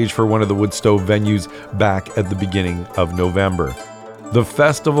the stage for one of the Woodstove venues back at the beginning of November. The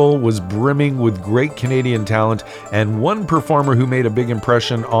festival was brimming with great Canadian talent, and one performer who made a big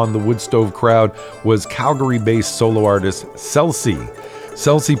impression on the Woodstove crowd was Calgary-based solo artist Celsi.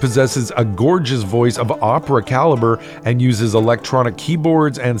 Celsi possesses a gorgeous voice of opera caliber and uses electronic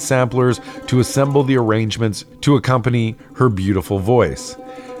keyboards and samplers to assemble the arrangements to accompany her beautiful voice.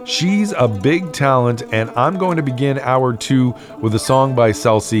 She's a big talent, and I'm going to begin hour 2 with a song by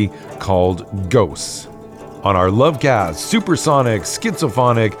Celsi called Ghosts on our Lovecast Supersonic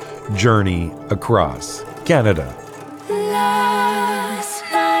Schizophonic journey across Canada. Last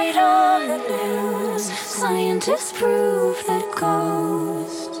night on the news, scientists prove that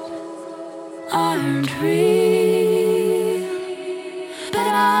ghosts aren't real.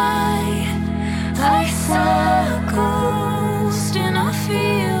 But I saw a ghost in a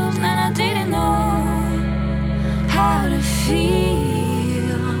field, and I didn't know how to feel.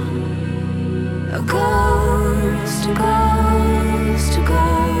 A ghost, a ghost, a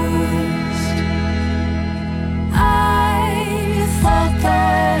ghost. I thought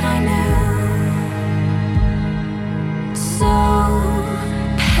that I knew, so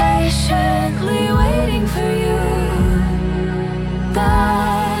patiently waiting for you.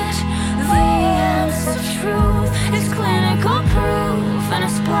 But the answer truth is clinical proof and a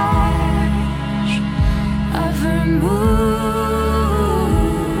splash of vermouth.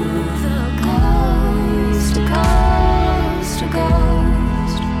 A ghost, a ghost, a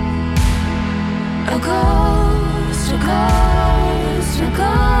ghost. A ghost, a ghost, a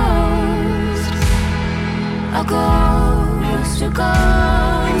ghost. A ghost, a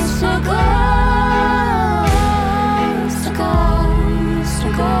ghost, a ghost. A ghost,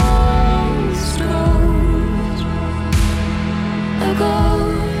 a ghost, a ghost. A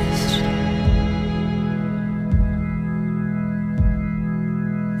ghost.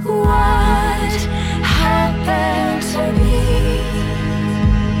 What happened to me?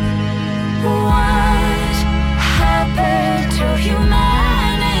 What happened to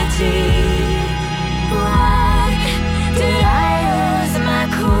humanity? Why did I lose my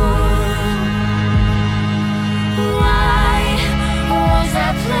cool? Why was I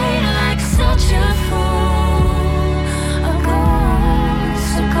played like such a fool? A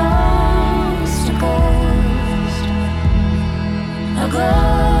ghost, a ghost, a ghost. A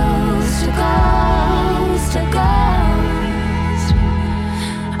ghost, a ghost, a ghost.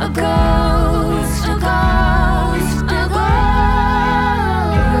 A ghost, a ghost, a ghost,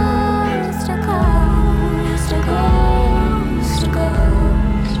 a ghost, a ghost, a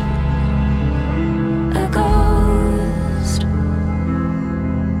ghost, a ghost.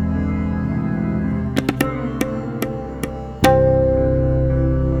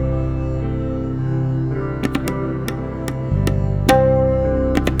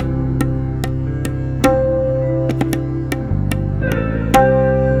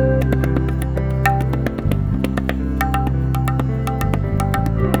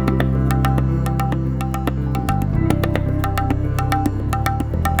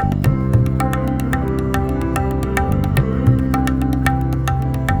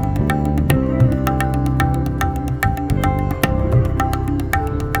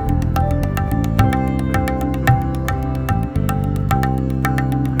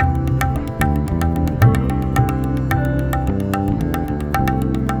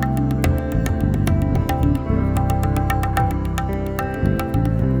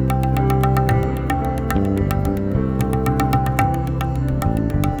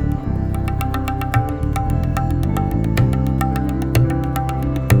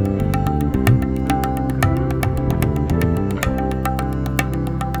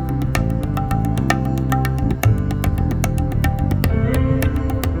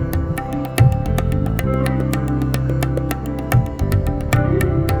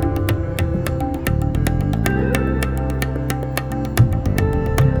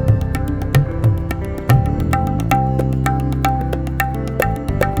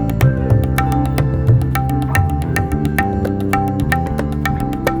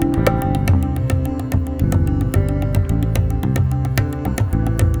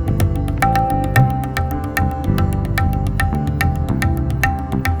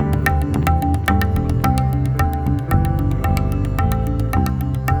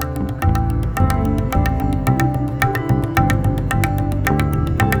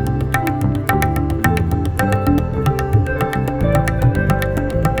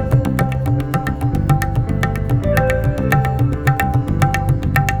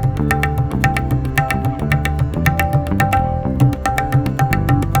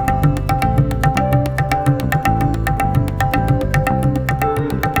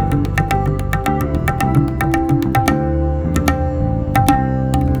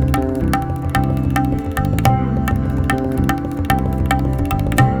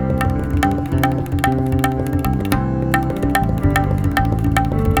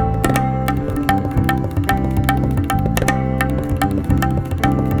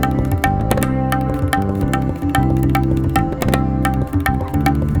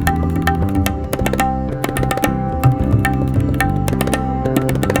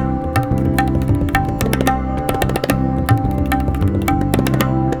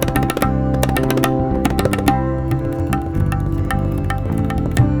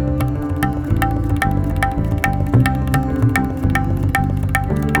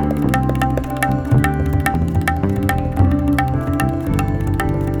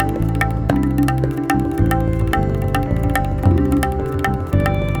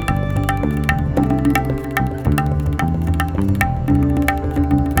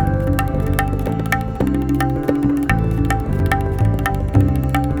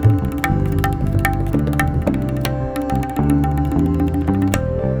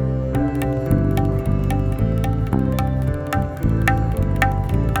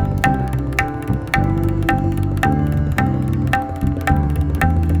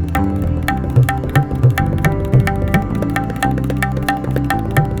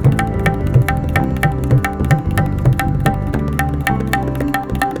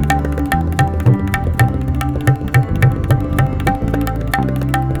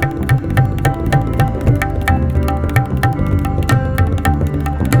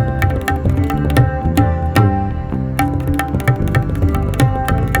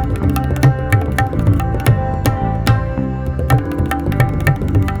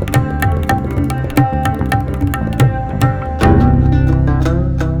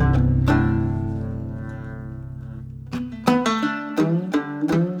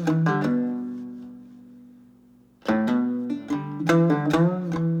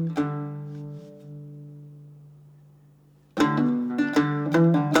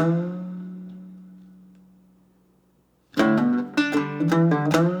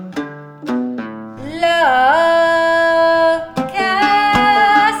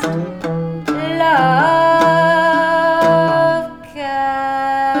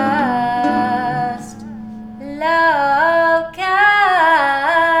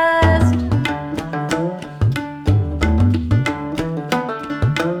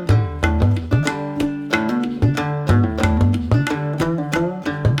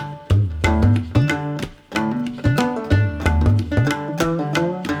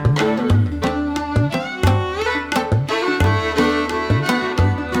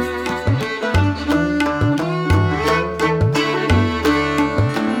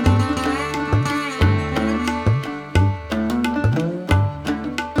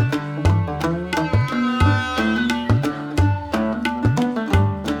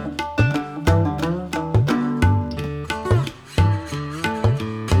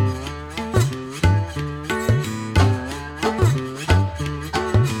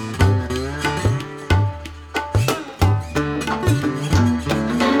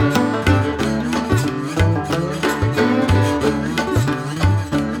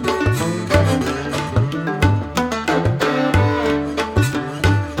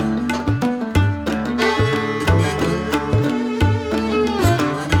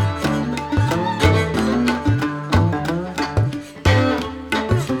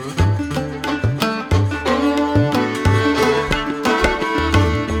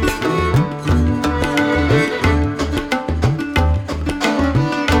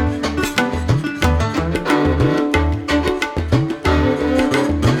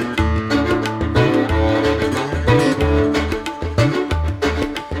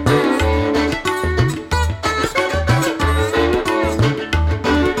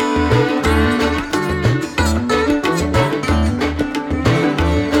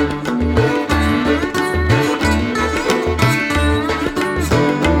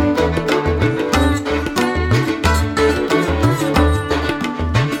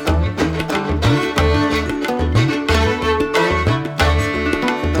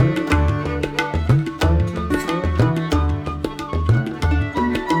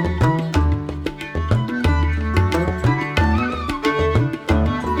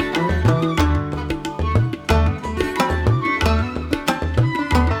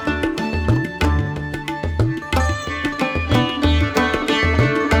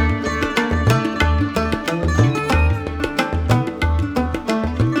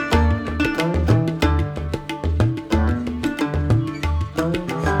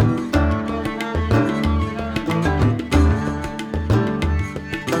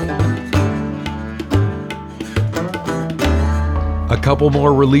 couple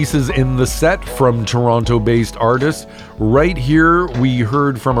more releases in the set from Toronto-based artists. Right here, we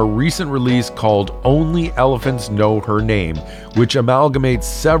heard from a recent release called Only Elephants Know Her Name, which amalgamates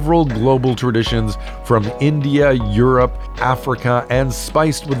several global traditions from India, Europe, Africa, and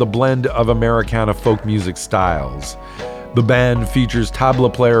spiced with a blend of Americana folk music styles. The band features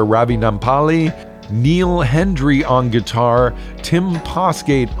tabla player Ravi Nampally, Neil Hendry on guitar, Tim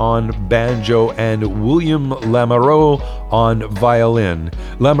Posgate on banjo, and William Lamoureux on violin.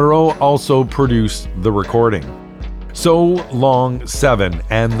 Lamoureux also produced the recording. So Long 7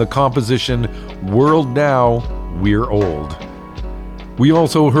 and the composition World Now, We're Old. We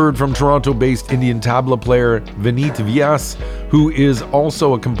also heard from Toronto-based Indian tabla player Vineet Vyas, who is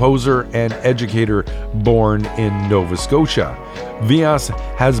also a composer and educator born in Nova Scotia. Vyas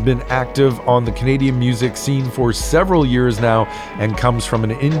has been active on the Canadian music scene for several years now and comes from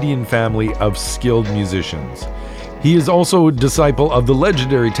an Indian family of skilled musicians. He is also a disciple of the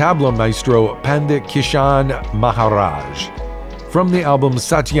legendary tabla maestro Pandit Kishan Maharaj. From the album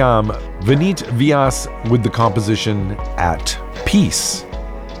Satyam, Vineet Vyas with the composition At Peace.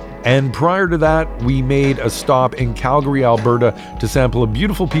 And prior to that, we made a stop in Calgary, Alberta to sample a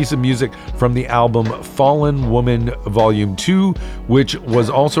beautiful piece of music from the album Fallen Woman Volume 2, which was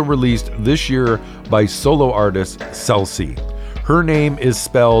also released this year by solo artist Celci. Her name is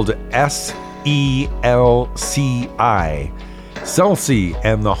spelled Selci. Celci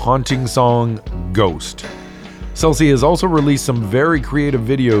and the haunting song Ghost. Celci has also released some very creative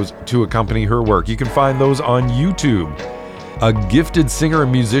videos to accompany her work. You can find those on YouTube. A gifted singer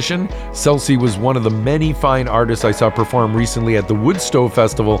and musician, Celci was one of the many fine artists I saw perform recently at the Woodstow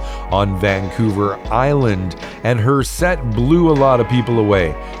Festival on Vancouver Island, and her set blew a lot of people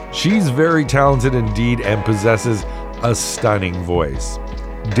away. She's very talented indeed and possesses a stunning voice.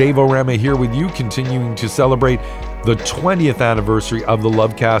 Dave Rama here with you, continuing to celebrate the 20th anniversary of the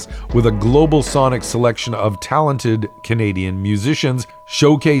Lovecast with a global sonic selection of talented Canadian musicians,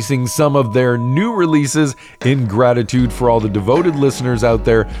 showcasing some of their new releases in gratitude for all the devoted listeners out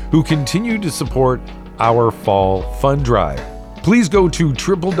there who continue to support our fall fund drive. Please go to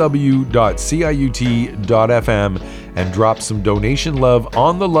www.ciut.fm and drop some donation love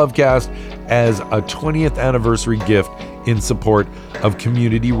on the Lovecast as a 20th anniversary gift in support of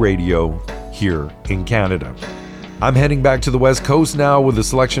community radio here in Canada. I'm heading back to the West Coast now with a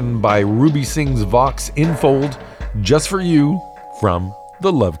selection by Ruby Singh's Vox Infold, just for you from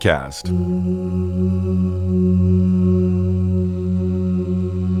the Lovecast.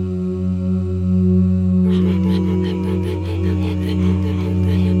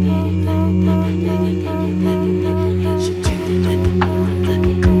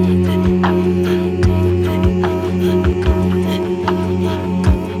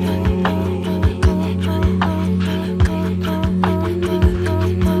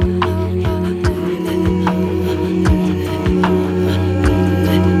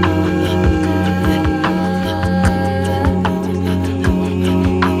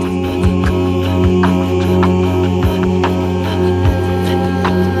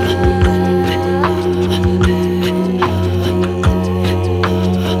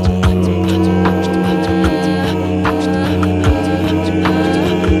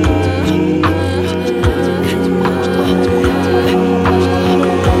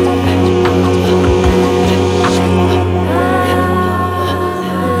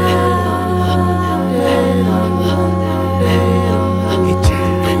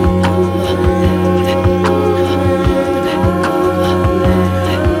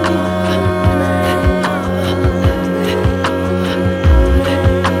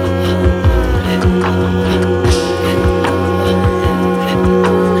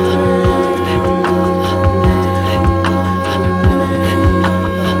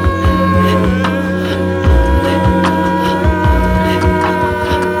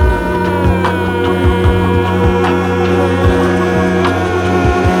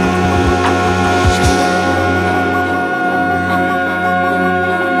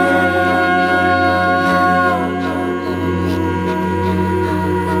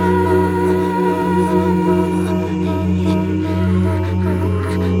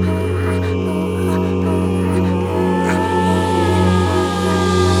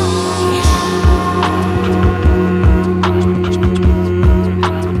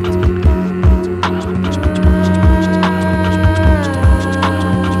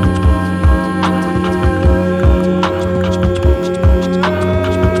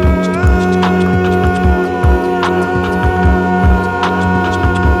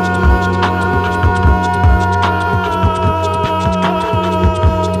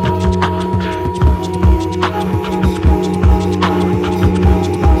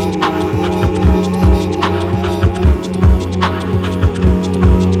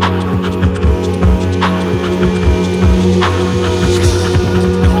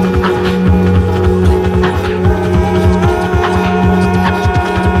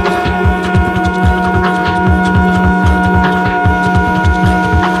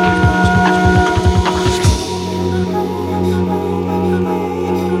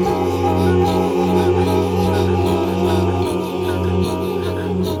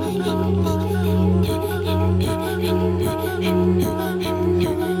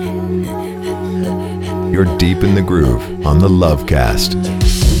 you're deep in the groove on the Lovecast.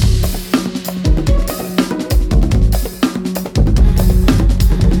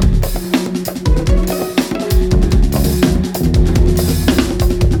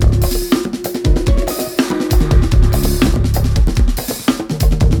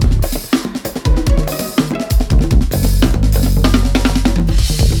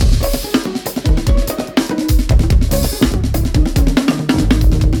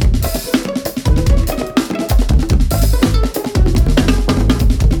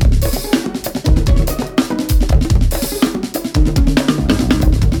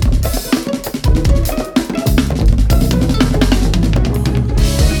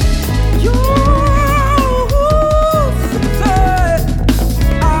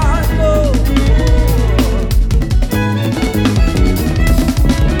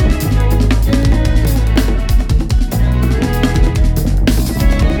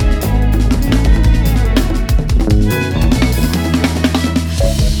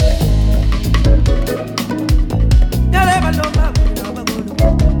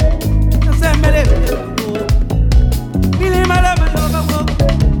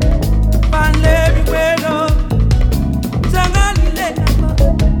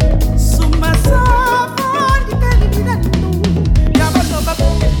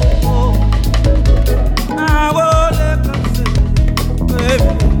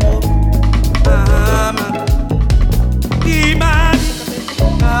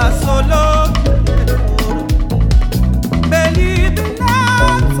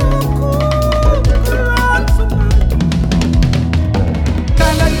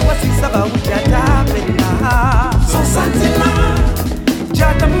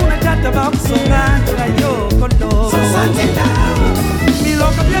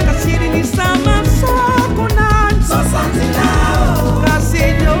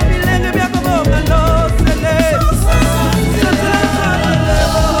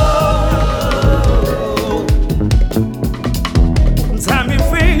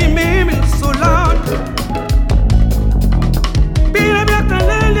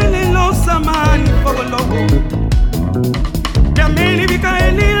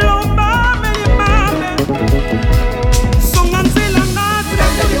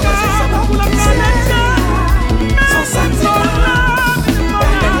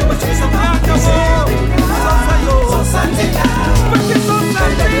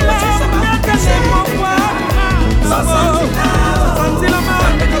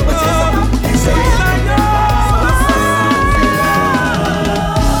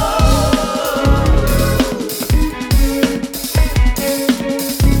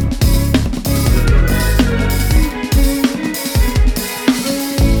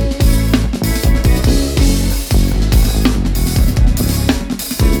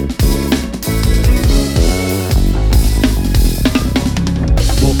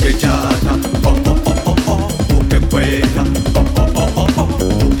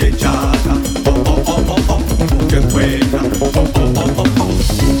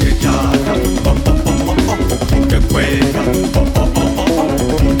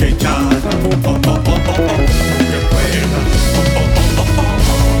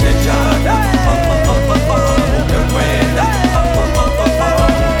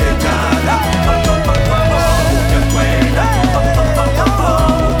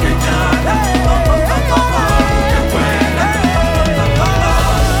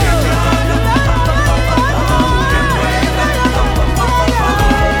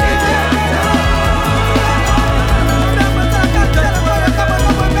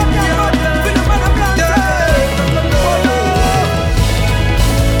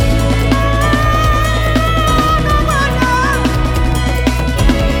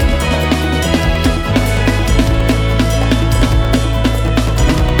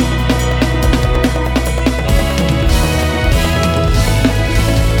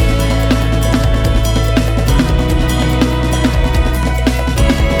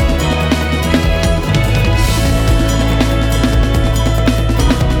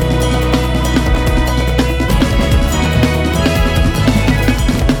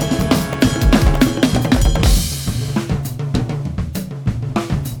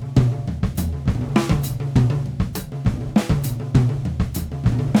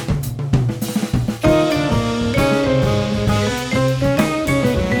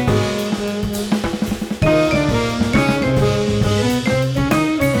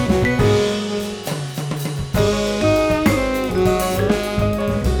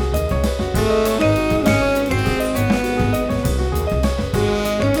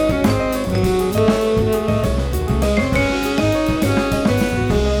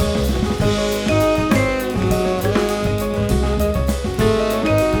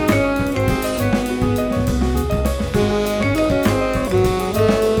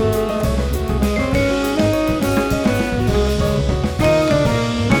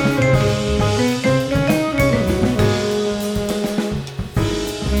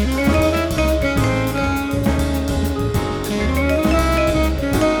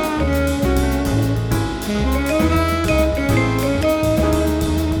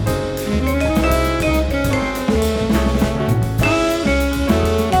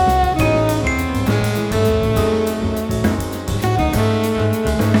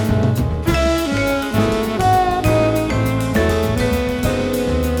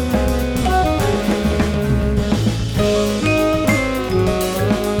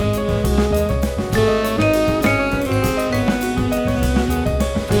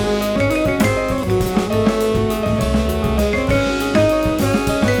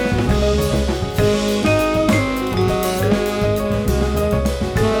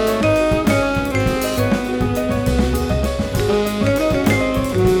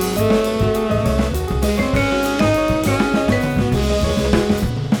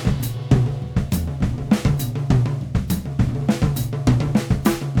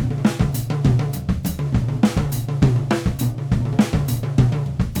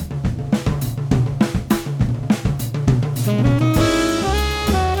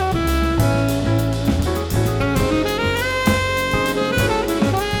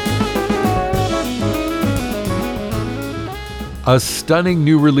 a stunning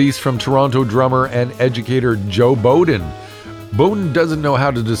new release from Toronto drummer and educator Joe Bowden. Bowden doesn't know how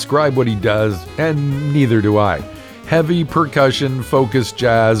to describe what he does, and neither do I. Heavy percussion, focused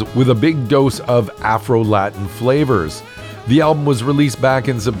jazz with a big dose of Afro-Latin flavors. The album was released back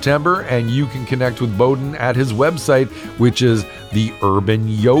in September, and you can connect with Bowden at his website, which is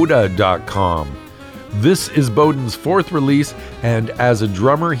theurbanyoda.com. This is Bowden's fourth release, and as a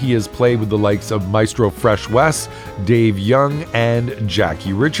drummer, he has played with the likes of Maestro Fresh Wes, Dave Young, and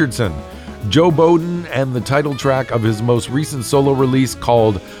Jackie Richardson. Joe Bowden and the title track of his most recent solo release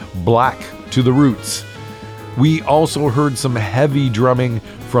called Black to the Roots. We also heard some heavy drumming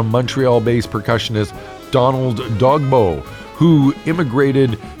from Montreal-based percussionist Donald Dogbo, who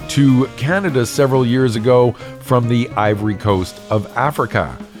immigrated to Canada several years ago from the Ivory Coast of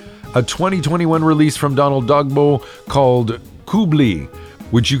Africa. A 2021 release from Donald Dogbo called Kubli,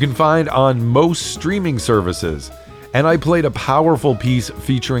 which you can find on most streaming services. And I played a powerful piece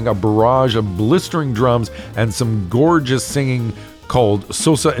featuring a barrage of blistering drums and some gorgeous singing called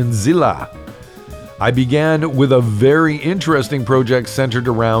Sosa Nzila. I began with a very interesting project centered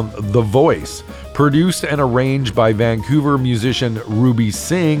around The Voice, produced and arranged by Vancouver musician Ruby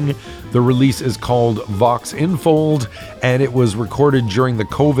Singh. The release is called Vox Infold, and it was recorded during the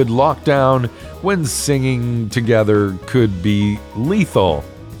COVID lockdown when singing together could be lethal.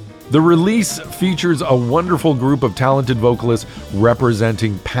 The release features a wonderful group of talented vocalists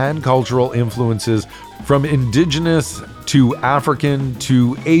representing pan-cultural influences from indigenous to African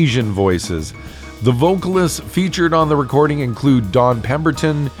to Asian voices. The vocalists featured on the recording include Don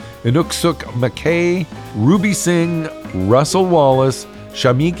Pemberton, Inuksuk McKay, Ruby Singh, Russell Wallace,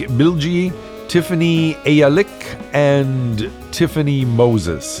 Shamik Bilgi, Tiffany Ayalik, and Tiffany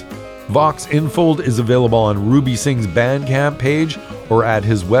Moses. Vox Infold is available on Ruby Singh's Bandcamp page or at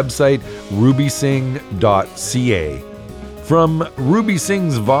his website, rubysingh.ca. From Ruby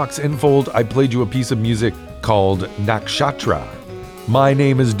Singh's Vox Infold, I played you a piece of music called Nakshatra. My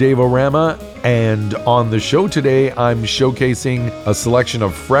name is Devo Rama, and on the show today, I'm showcasing a selection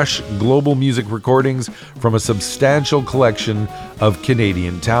of fresh global music recordings from a substantial collection of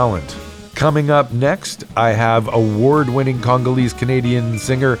Canadian talent. Coming up next, I have award-winning Congolese-Canadian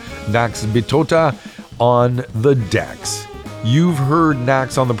singer Nax Bitota on the decks. You've heard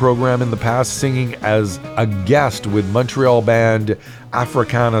Nax on the program in the past singing as a guest with Montreal band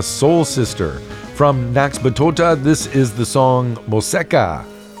Africana Soul Sister. From Nax Bitota, this is the song Moseka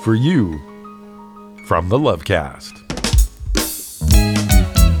for you from the Lovecast.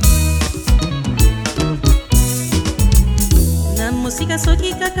 Na musika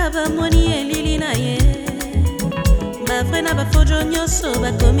soki kaka bamoni elili na ye bafre na bafojo nyonso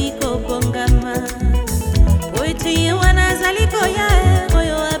bakomi kobongama oiti ye wana azali koya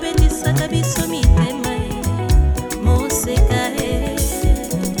oyo abetisaka biso mitema moseka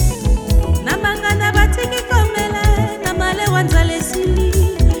na banganda batiki komela na male wanzala esili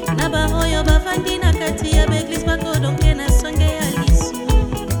na baoyo bafandi na kati ya beglise bakodonke na songe ya lisu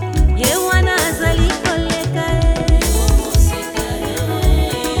ye wana azali koleka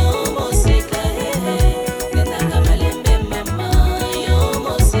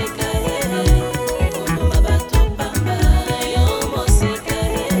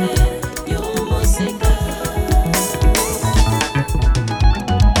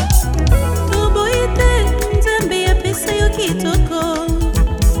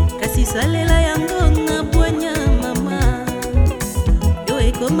salela yango na bwanya mama yo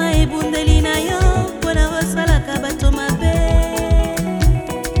ekoma ebundeli na yo mpona kosalaka bato mabe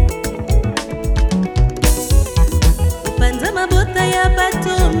panza mabota ya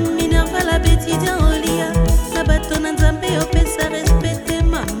bato minervala betidian olia na bato na nzambe opesa respecte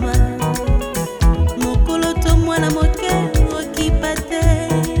mama mokolo to mwana moke okipa te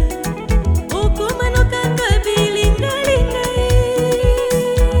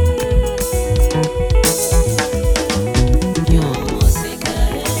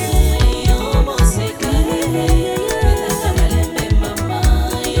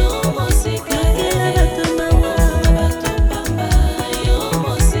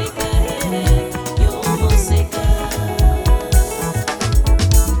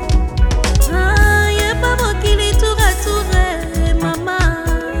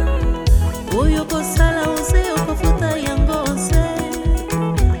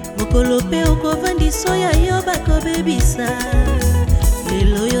soya yo bakobebisa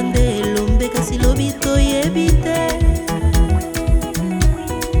lelo yo nde elombe kasi lobi toyebi te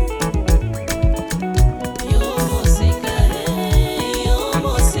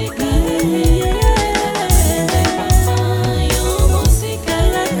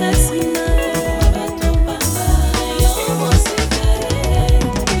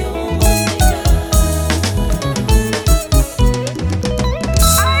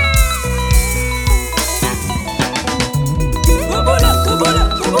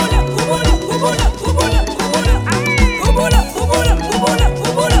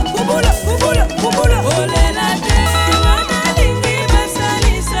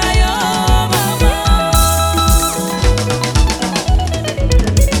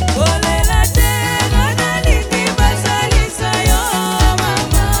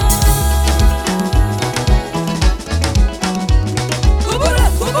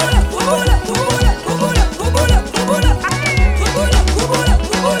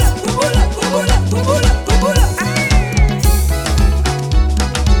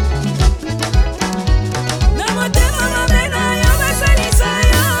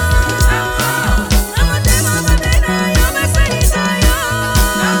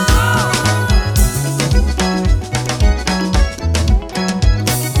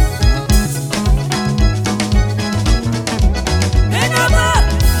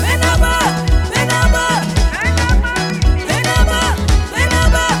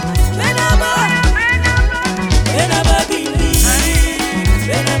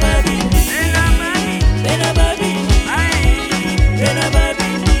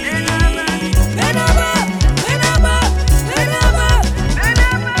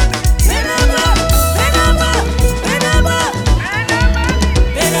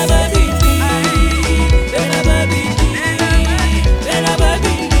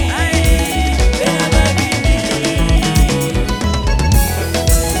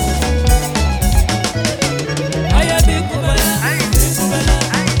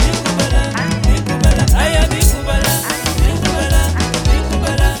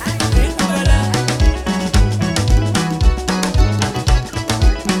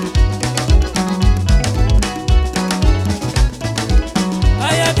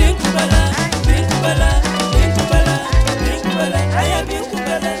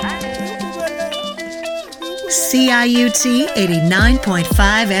CIUT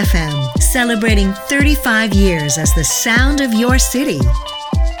 89.5 FM, celebrating 35 years as the sound of your city.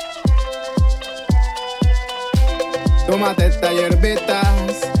 Tómate estas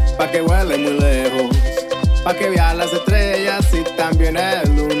hierbitas pa' que huele muy lejos, pa' que veas las estrellas y también el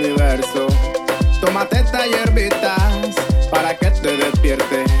universo. Tómate estas hierbitas para que te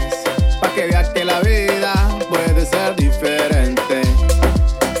despiertes, pa' que veas que la vida puede ser diferente.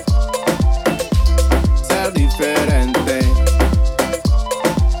 Ser diferente.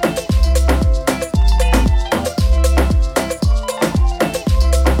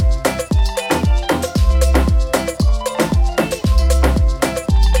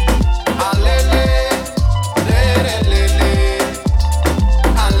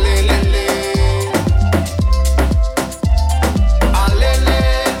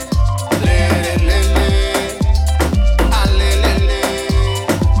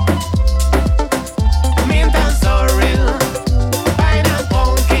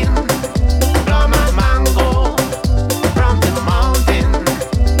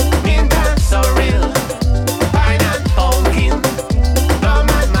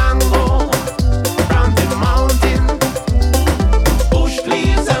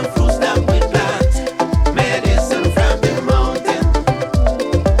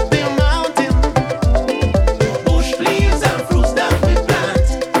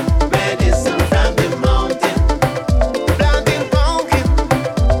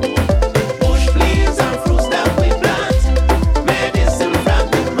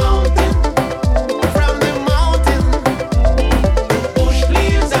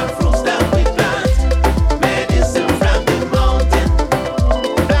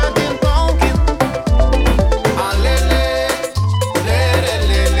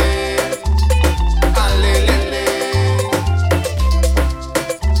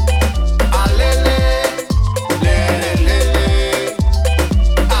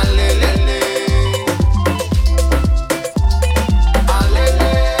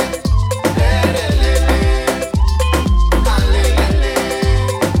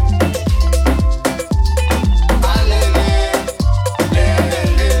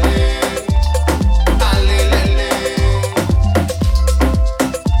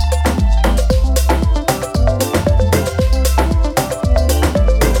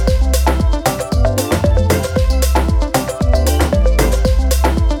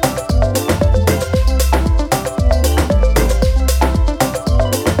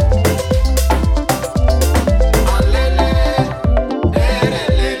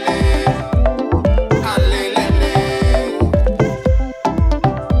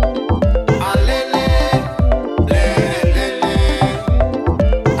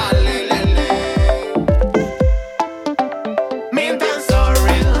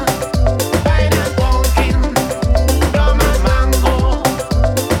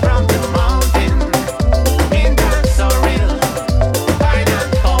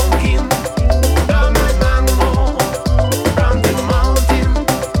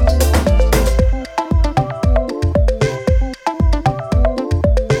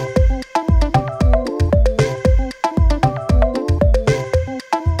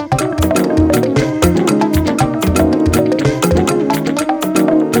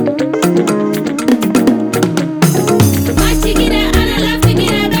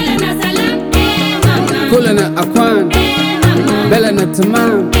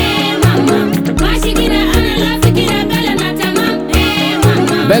 tamam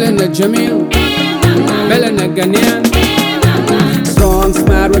بلدنا جميل بلدنا غنيان Strong,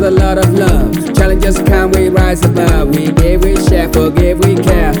 smart with a lot of love. Challenges come, we rise above. We give, we share, forgive, we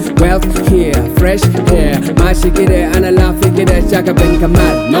care. Wealth here, fresh hair. Mashikire, analafikire, Chaka Ben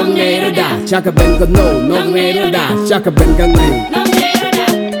Kamal. No Neruda, Chaka Ben Kono, no Neruda, Chaka Ben Kangai.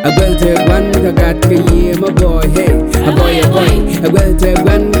 I will take one, I got Kayi, my boy, hey. A boy, a boy. I will take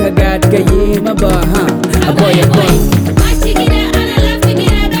one, I got Kayi, my boy, huh? A boy, a boy.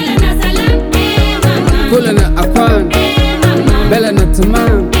 Kulana Akwan. بلدنا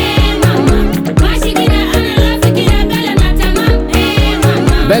تمام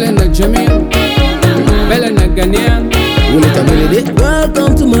بلدنا جميل بلدنا غنيان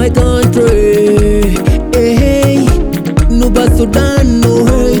Welcome to my country. Hey, hey. No bad Sudan, no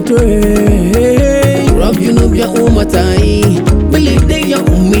hatred. Rob you know ya umatai. Believe they ya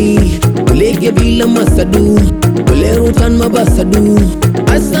umi. Believe bila masadu. Believe rutan mabasadu.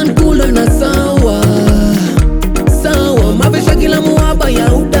 Asan kula na sawa. Mabesha kila muaba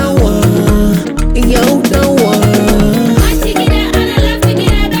ya utawa ya utawa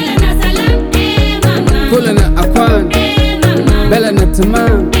Kulana Akwan Bela na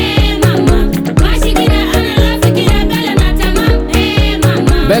tamam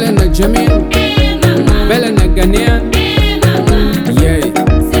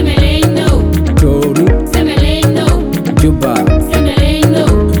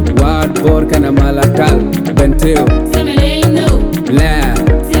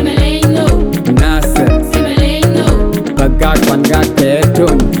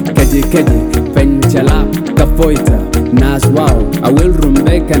Kaji kaji penchala kafoita nas wow awil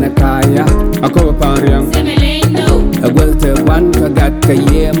rumbe kana kaya akoba pariang agwel te ban ka gat ka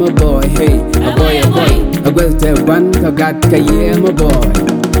yeah my boy hey a boy agwel te ban ka gat ka yeah my boy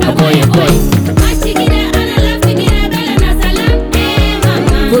a boy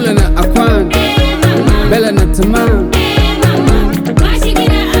kulana akwan bella na tamam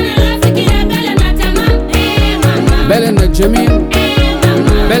bella na jamil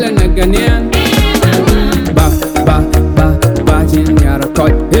bella na Ghanaian ba jin yara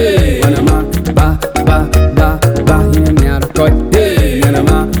koy hey wanama ba jin yara koy hey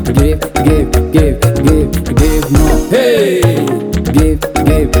wanama give more hey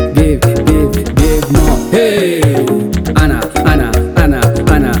give more hey ana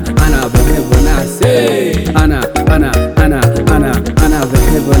behave nice hey ana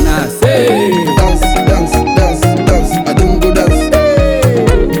behave nice hey dance adungu dance dance adungu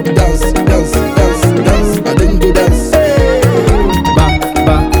dance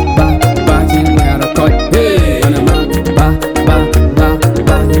ba jin yara koy hey wanama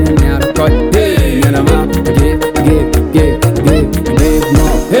ba jin yara koy hey wanama give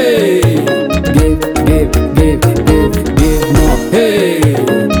more hey give more hey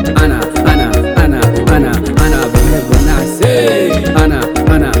ana behave nice hey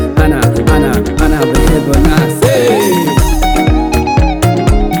ana behave nice hey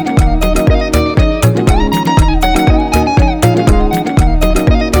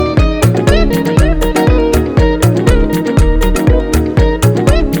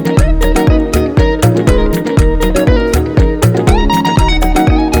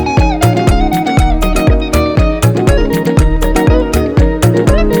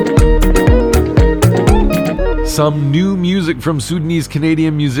Some new music from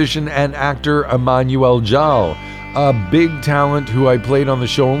Sudanese-Canadian musician and actor Emmanuel Jal, a big talent who I played on the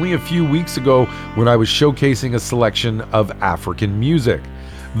show only a few weeks ago when I was showcasing a selection of African music.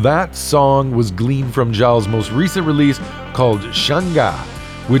 That song was gleaned from Jal's most recent release called Shanga,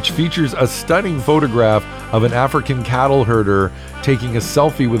 which features a stunning photograph of an African cattle herder taking a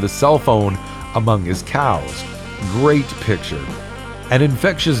selfie with a cell phone among his cows. Great picture. An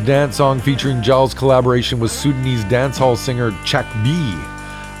infectious dance song featuring Jal's collaboration with Sudanese dancehall singer Chak B,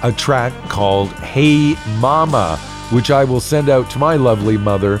 a track called Hey Mama, which I will send out to my lovely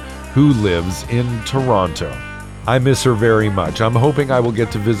mother who lives in Toronto. I miss her very much. I'm hoping I will get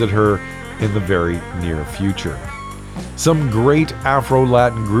to visit her in the very near future. Some great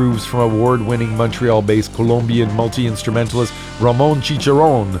Afro-Latin grooves from award-winning Montreal-based Colombian multi-instrumentalist Ramon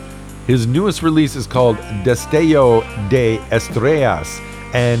Chicharron. His newest release is called Destello de Estrellas,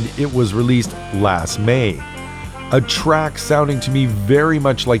 and it was released last May. A track sounding to me very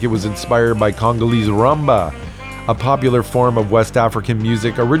much like it was inspired by Congolese rumba, a popular form of West African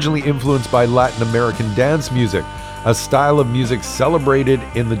music originally influenced by Latin American dance music, a style of music celebrated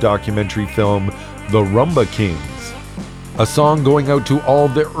in the documentary film The Rumba Kings. A song going out to all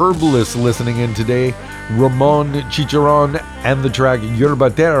the herbalists listening in today, Ramon Chicharron and the track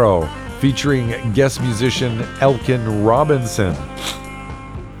Yerbatero, featuring guest musician Elkin Robinson.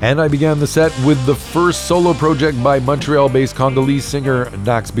 And I began the set with the first solo project by Montreal-based Congolese singer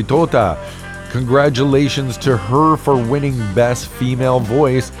Nax Bitota. Congratulations to her for winning Best Female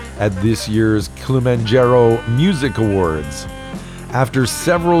Voice at this year's Kilimanjaro Music Awards. After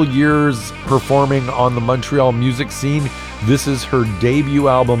several years performing on the Montreal music scene, this is her debut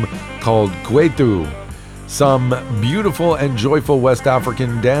album called Kwetu. Some beautiful and joyful West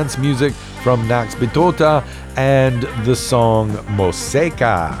African dance music from Nax Bitota and the song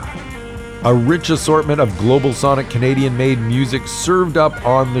Moseka. A rich assortment of global sonic Canadian-made music served up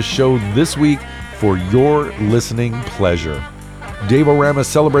on the show this week for your listening pleasure. Dave Rama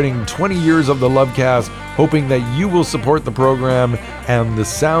celebrating 20 years of the Lovecast, hoping that you will support the program and the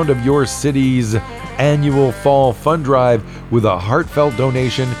sound of your city's annual fall fund drive with a heartfelt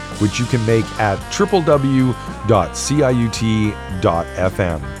donation, which you can make at www.ciut.fm.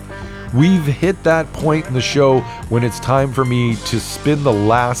 We've hit that point in the show when it's time for me to spin the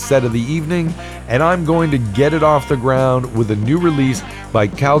last set of the evening, and I'm going to get it off the ground with a new release by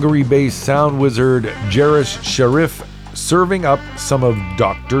Calgary-based sound wizard Jerish Sharif, serving up some of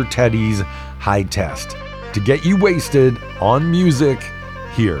Dr. Teddy's High Test to get you wasted on music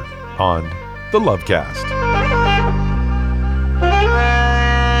here on the Lovecast.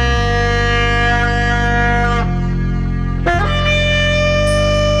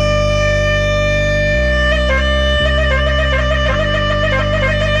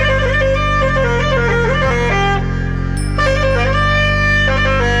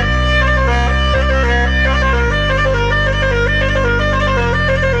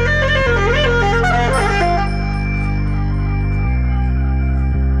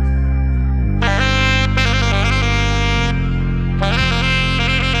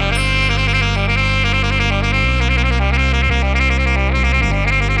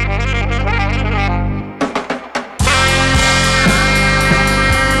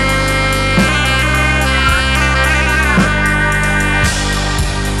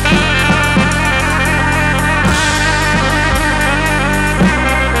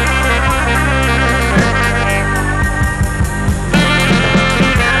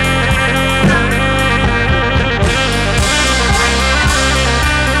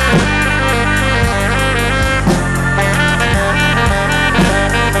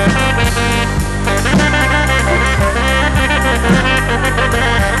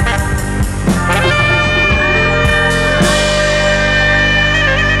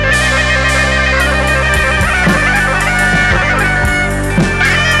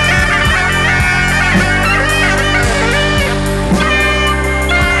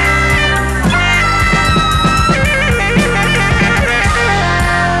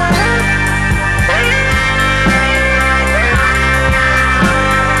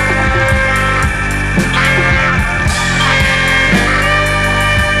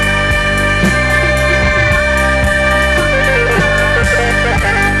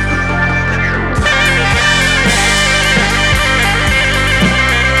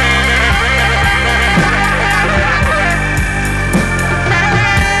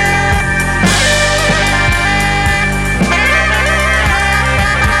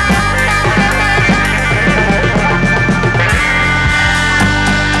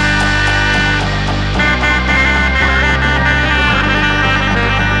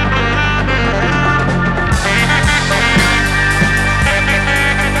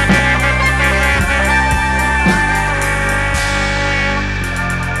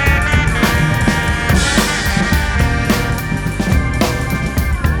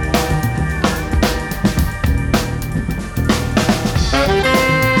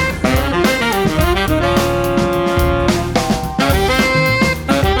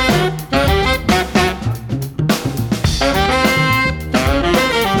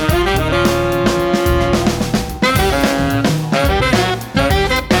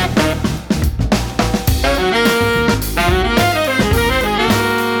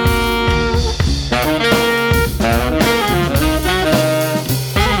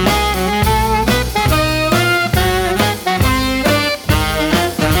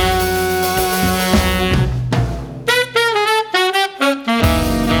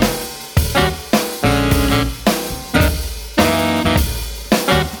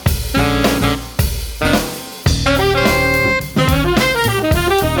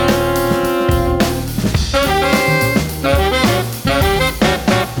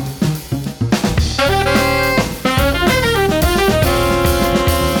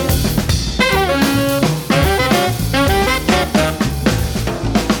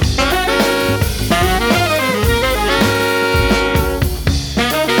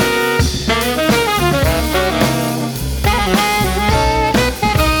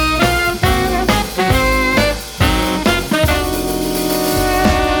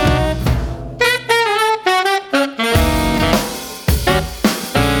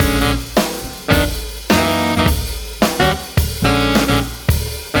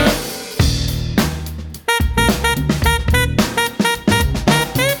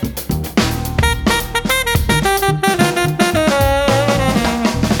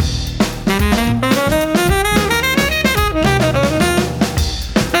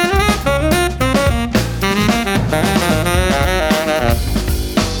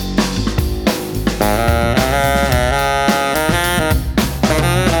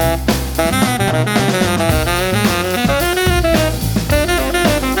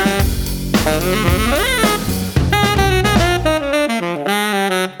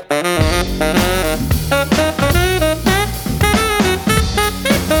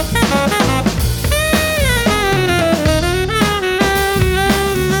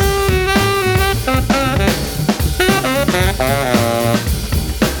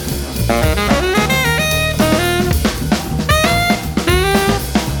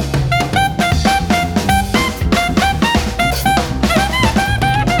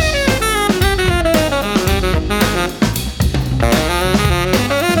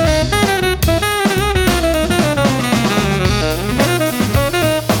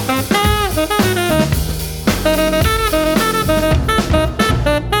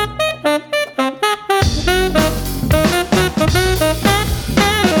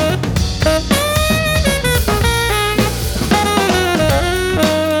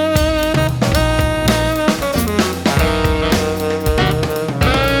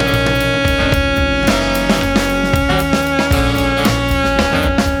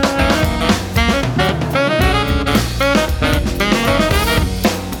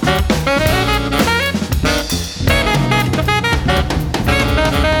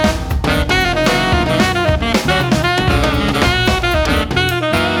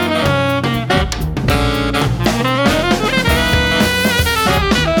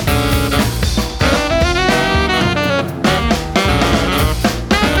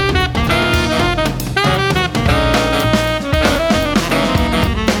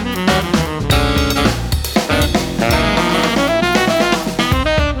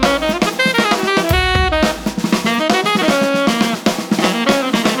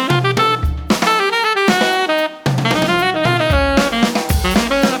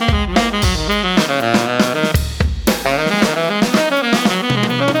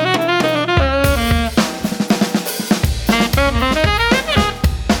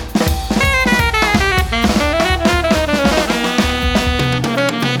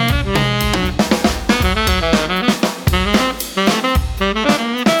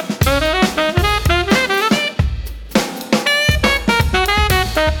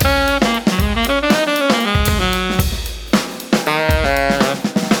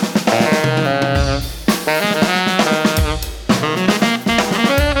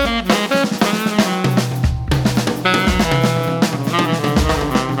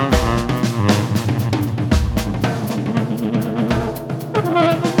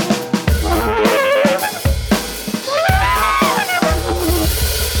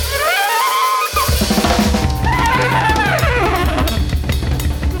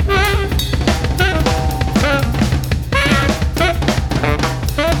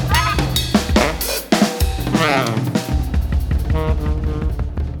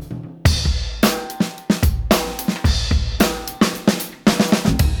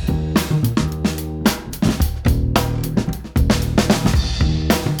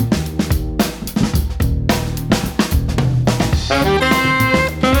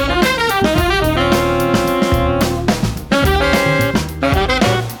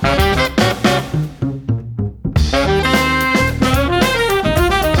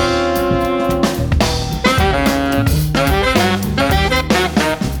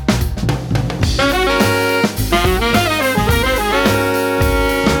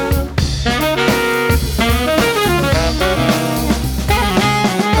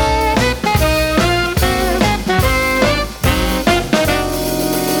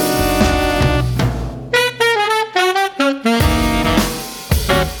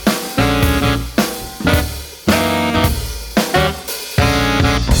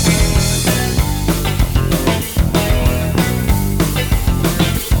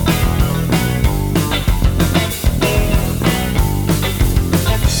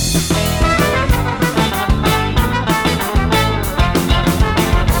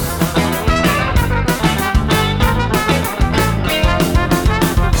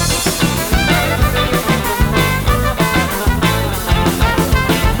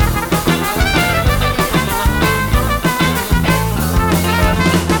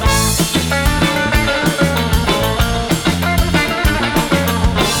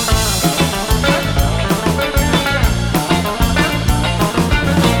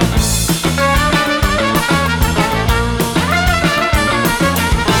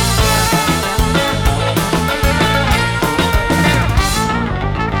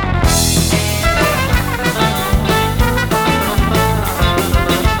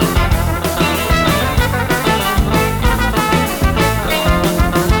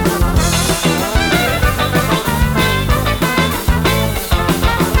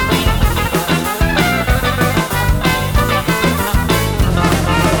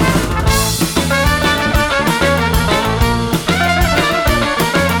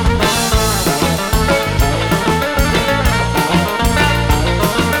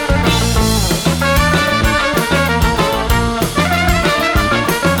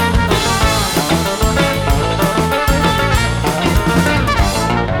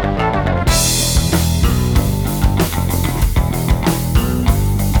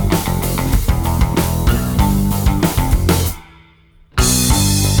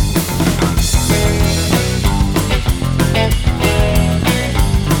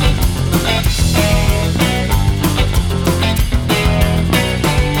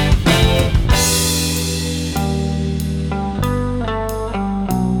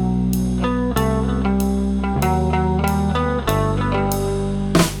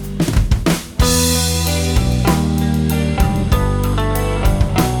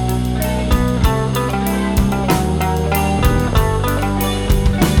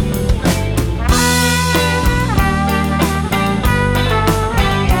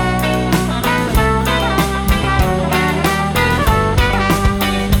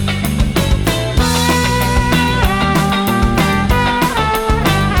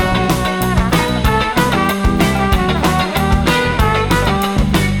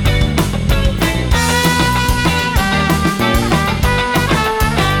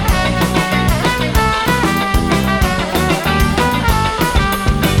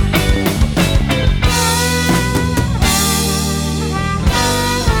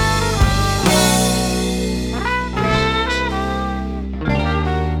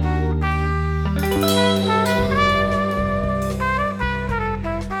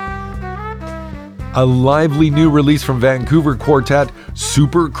 a lively new release from Vancouver quartet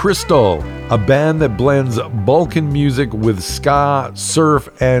Super Crystal, a band that blends Balkan music with ska, surf,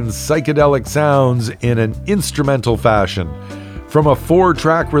 and psychedelic sounds in an instrumental fashion. From a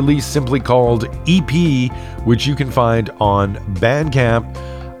 4-track release simply called EP, which you can find on Bandcamp,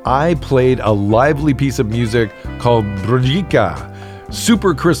 I played a lively piece of music called Brunjika.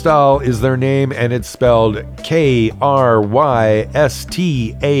 Super Crystal is their name, and it's spelled Krystal.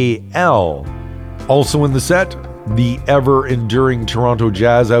 Also in the set, the ever-enduring Toronto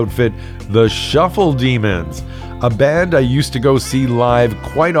jazz outfit, the Shuffle Demons, a band I used to go see live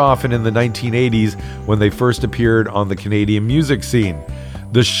quite often in the 1980s when they first appeared on the Canadian music scene.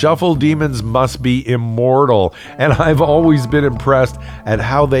 The Shuffle Demons must be immortal, and I've always been impressed at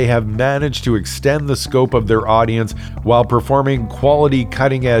how they have managed to extend the scope of their audience while performing quality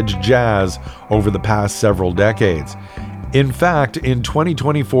cutting-edge jazz over the past several decades. In fact, in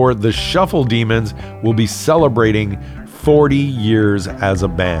 2024, the Shuffle Demons will be celebrating 40 years as a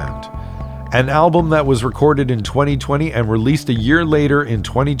band. An album that was recorded in 2020 and released a year later in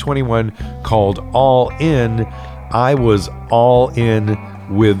 2021 called All In, I was all in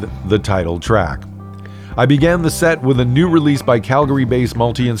with the title track. I began the set with a new release by Calgary-based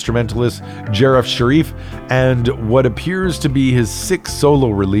multi-instrumentalist Jaref Sharif and what appears to be his 6th solo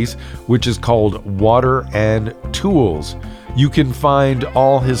release, which is called Water and Tools. You can find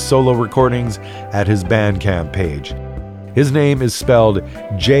all his solo recordings at his Bandcamp page. His name is spelled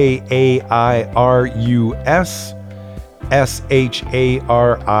Jairus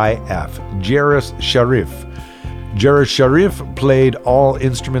Sharif, Jaref Sharif. Jaref Sharif played all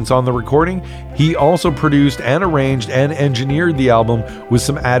instruments on the recording. He also produced and arranged and engineered the album with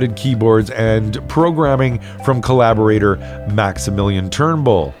some added keyboards and programming from collaborator Maximilian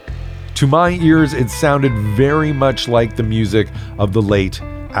Turnbull. To my ears, it sounded very much like the music of the late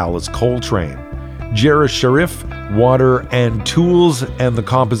Alice Coltrane. Jaref Sharif, Water and Tools, and the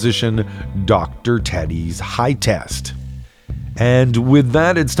composition Dr. Teddy's High Test. And with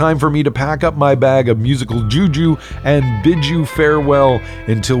that, it's time for me to pack up my bag of musical juju and bid you farewell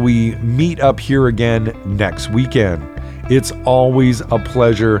until we meet up here again next weekend. It's always a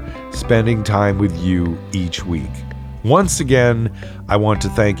pleasure spending time with you each week. Once again, I want to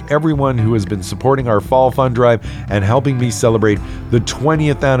thank everyone who has been supporting our Fall Fund Drive and helping me celebrate the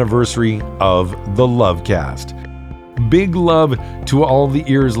 20th anniversary of the Lovecast. Big love to all the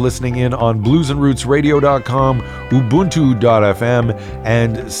ears listening in on bluesandrootsradio.com, ubuntu.fm,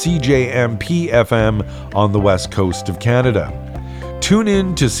 and CJMP-FM on the west coast of Canada. Tune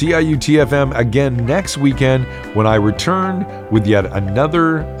in to CIUT-FM again next weekend when I return with yet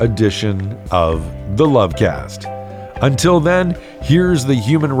another edition of the Lovecast. Until then, here's the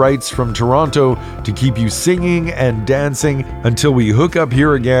Human Rights from Toronto to keep you singing and dancing until we hook up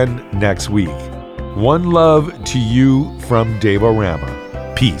here again next week. One love to you from Devorama.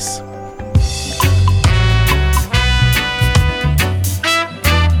 Peace.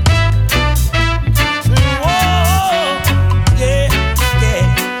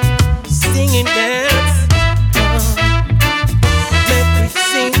 Sing and dance. Make me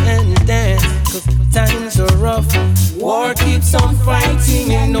sing and dance. 'Cause times are rough. War keeps on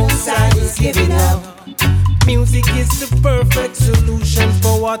fighting and no side is giving up. Music is the perfect solution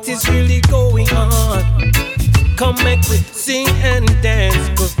for what is really going on. Come make we sing and dance,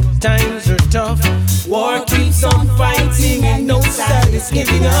 'cause times are tough. War keeps on fighting and no side is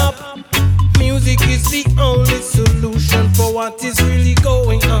giving up. Music is the only solution for what is really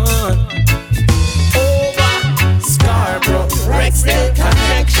going on. Over Scarborough, Rexdale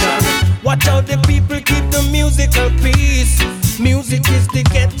connection. Watch out the people keep the musical peace. Music is the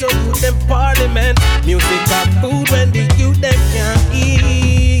ghetto youth and parliament. Music got food when the youth them can't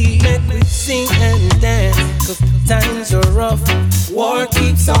eat. Make we sing and dance, 'cause times are rough. War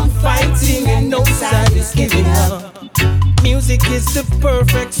keeps on fighting and no side is giving up. Music is the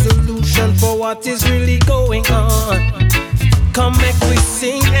perfect solution for what is really going on. Come make we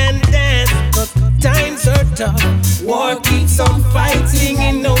sing and dance, 'cause times are tough. War keeps on fighting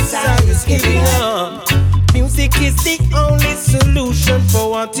and no side is giving up. Music is the only solution for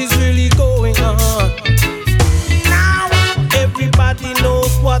what is really going on. Now everybody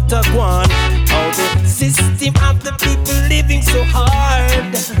knows what I want. How the system of the people living so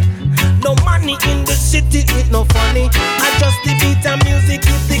hard. No money in the city, it no funny. I just the beat of music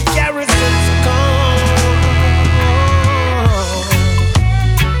if the garrisons come.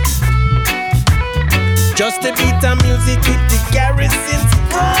 Just the beat of music if the garrisons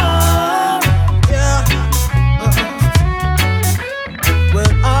come. Yeah.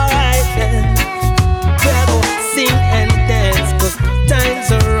 Well, alright then. We'll go sing and dance, 'cause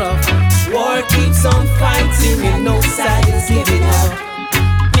times are rough. War keeps fighting and no side is giving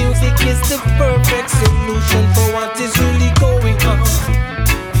up. Music is the perfect solution for what is really going on.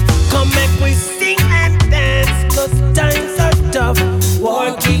 Come make we sing and dance, cause times are tough.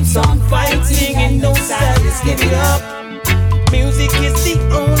 War keeps on fighting and no side is giving up. Music is the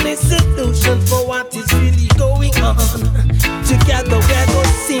only solution for what is really going on. Together we're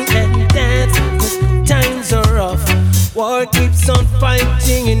gonna sing and dance, cause times are rough. War keeps on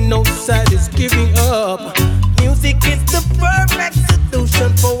fighting and no side is giving up.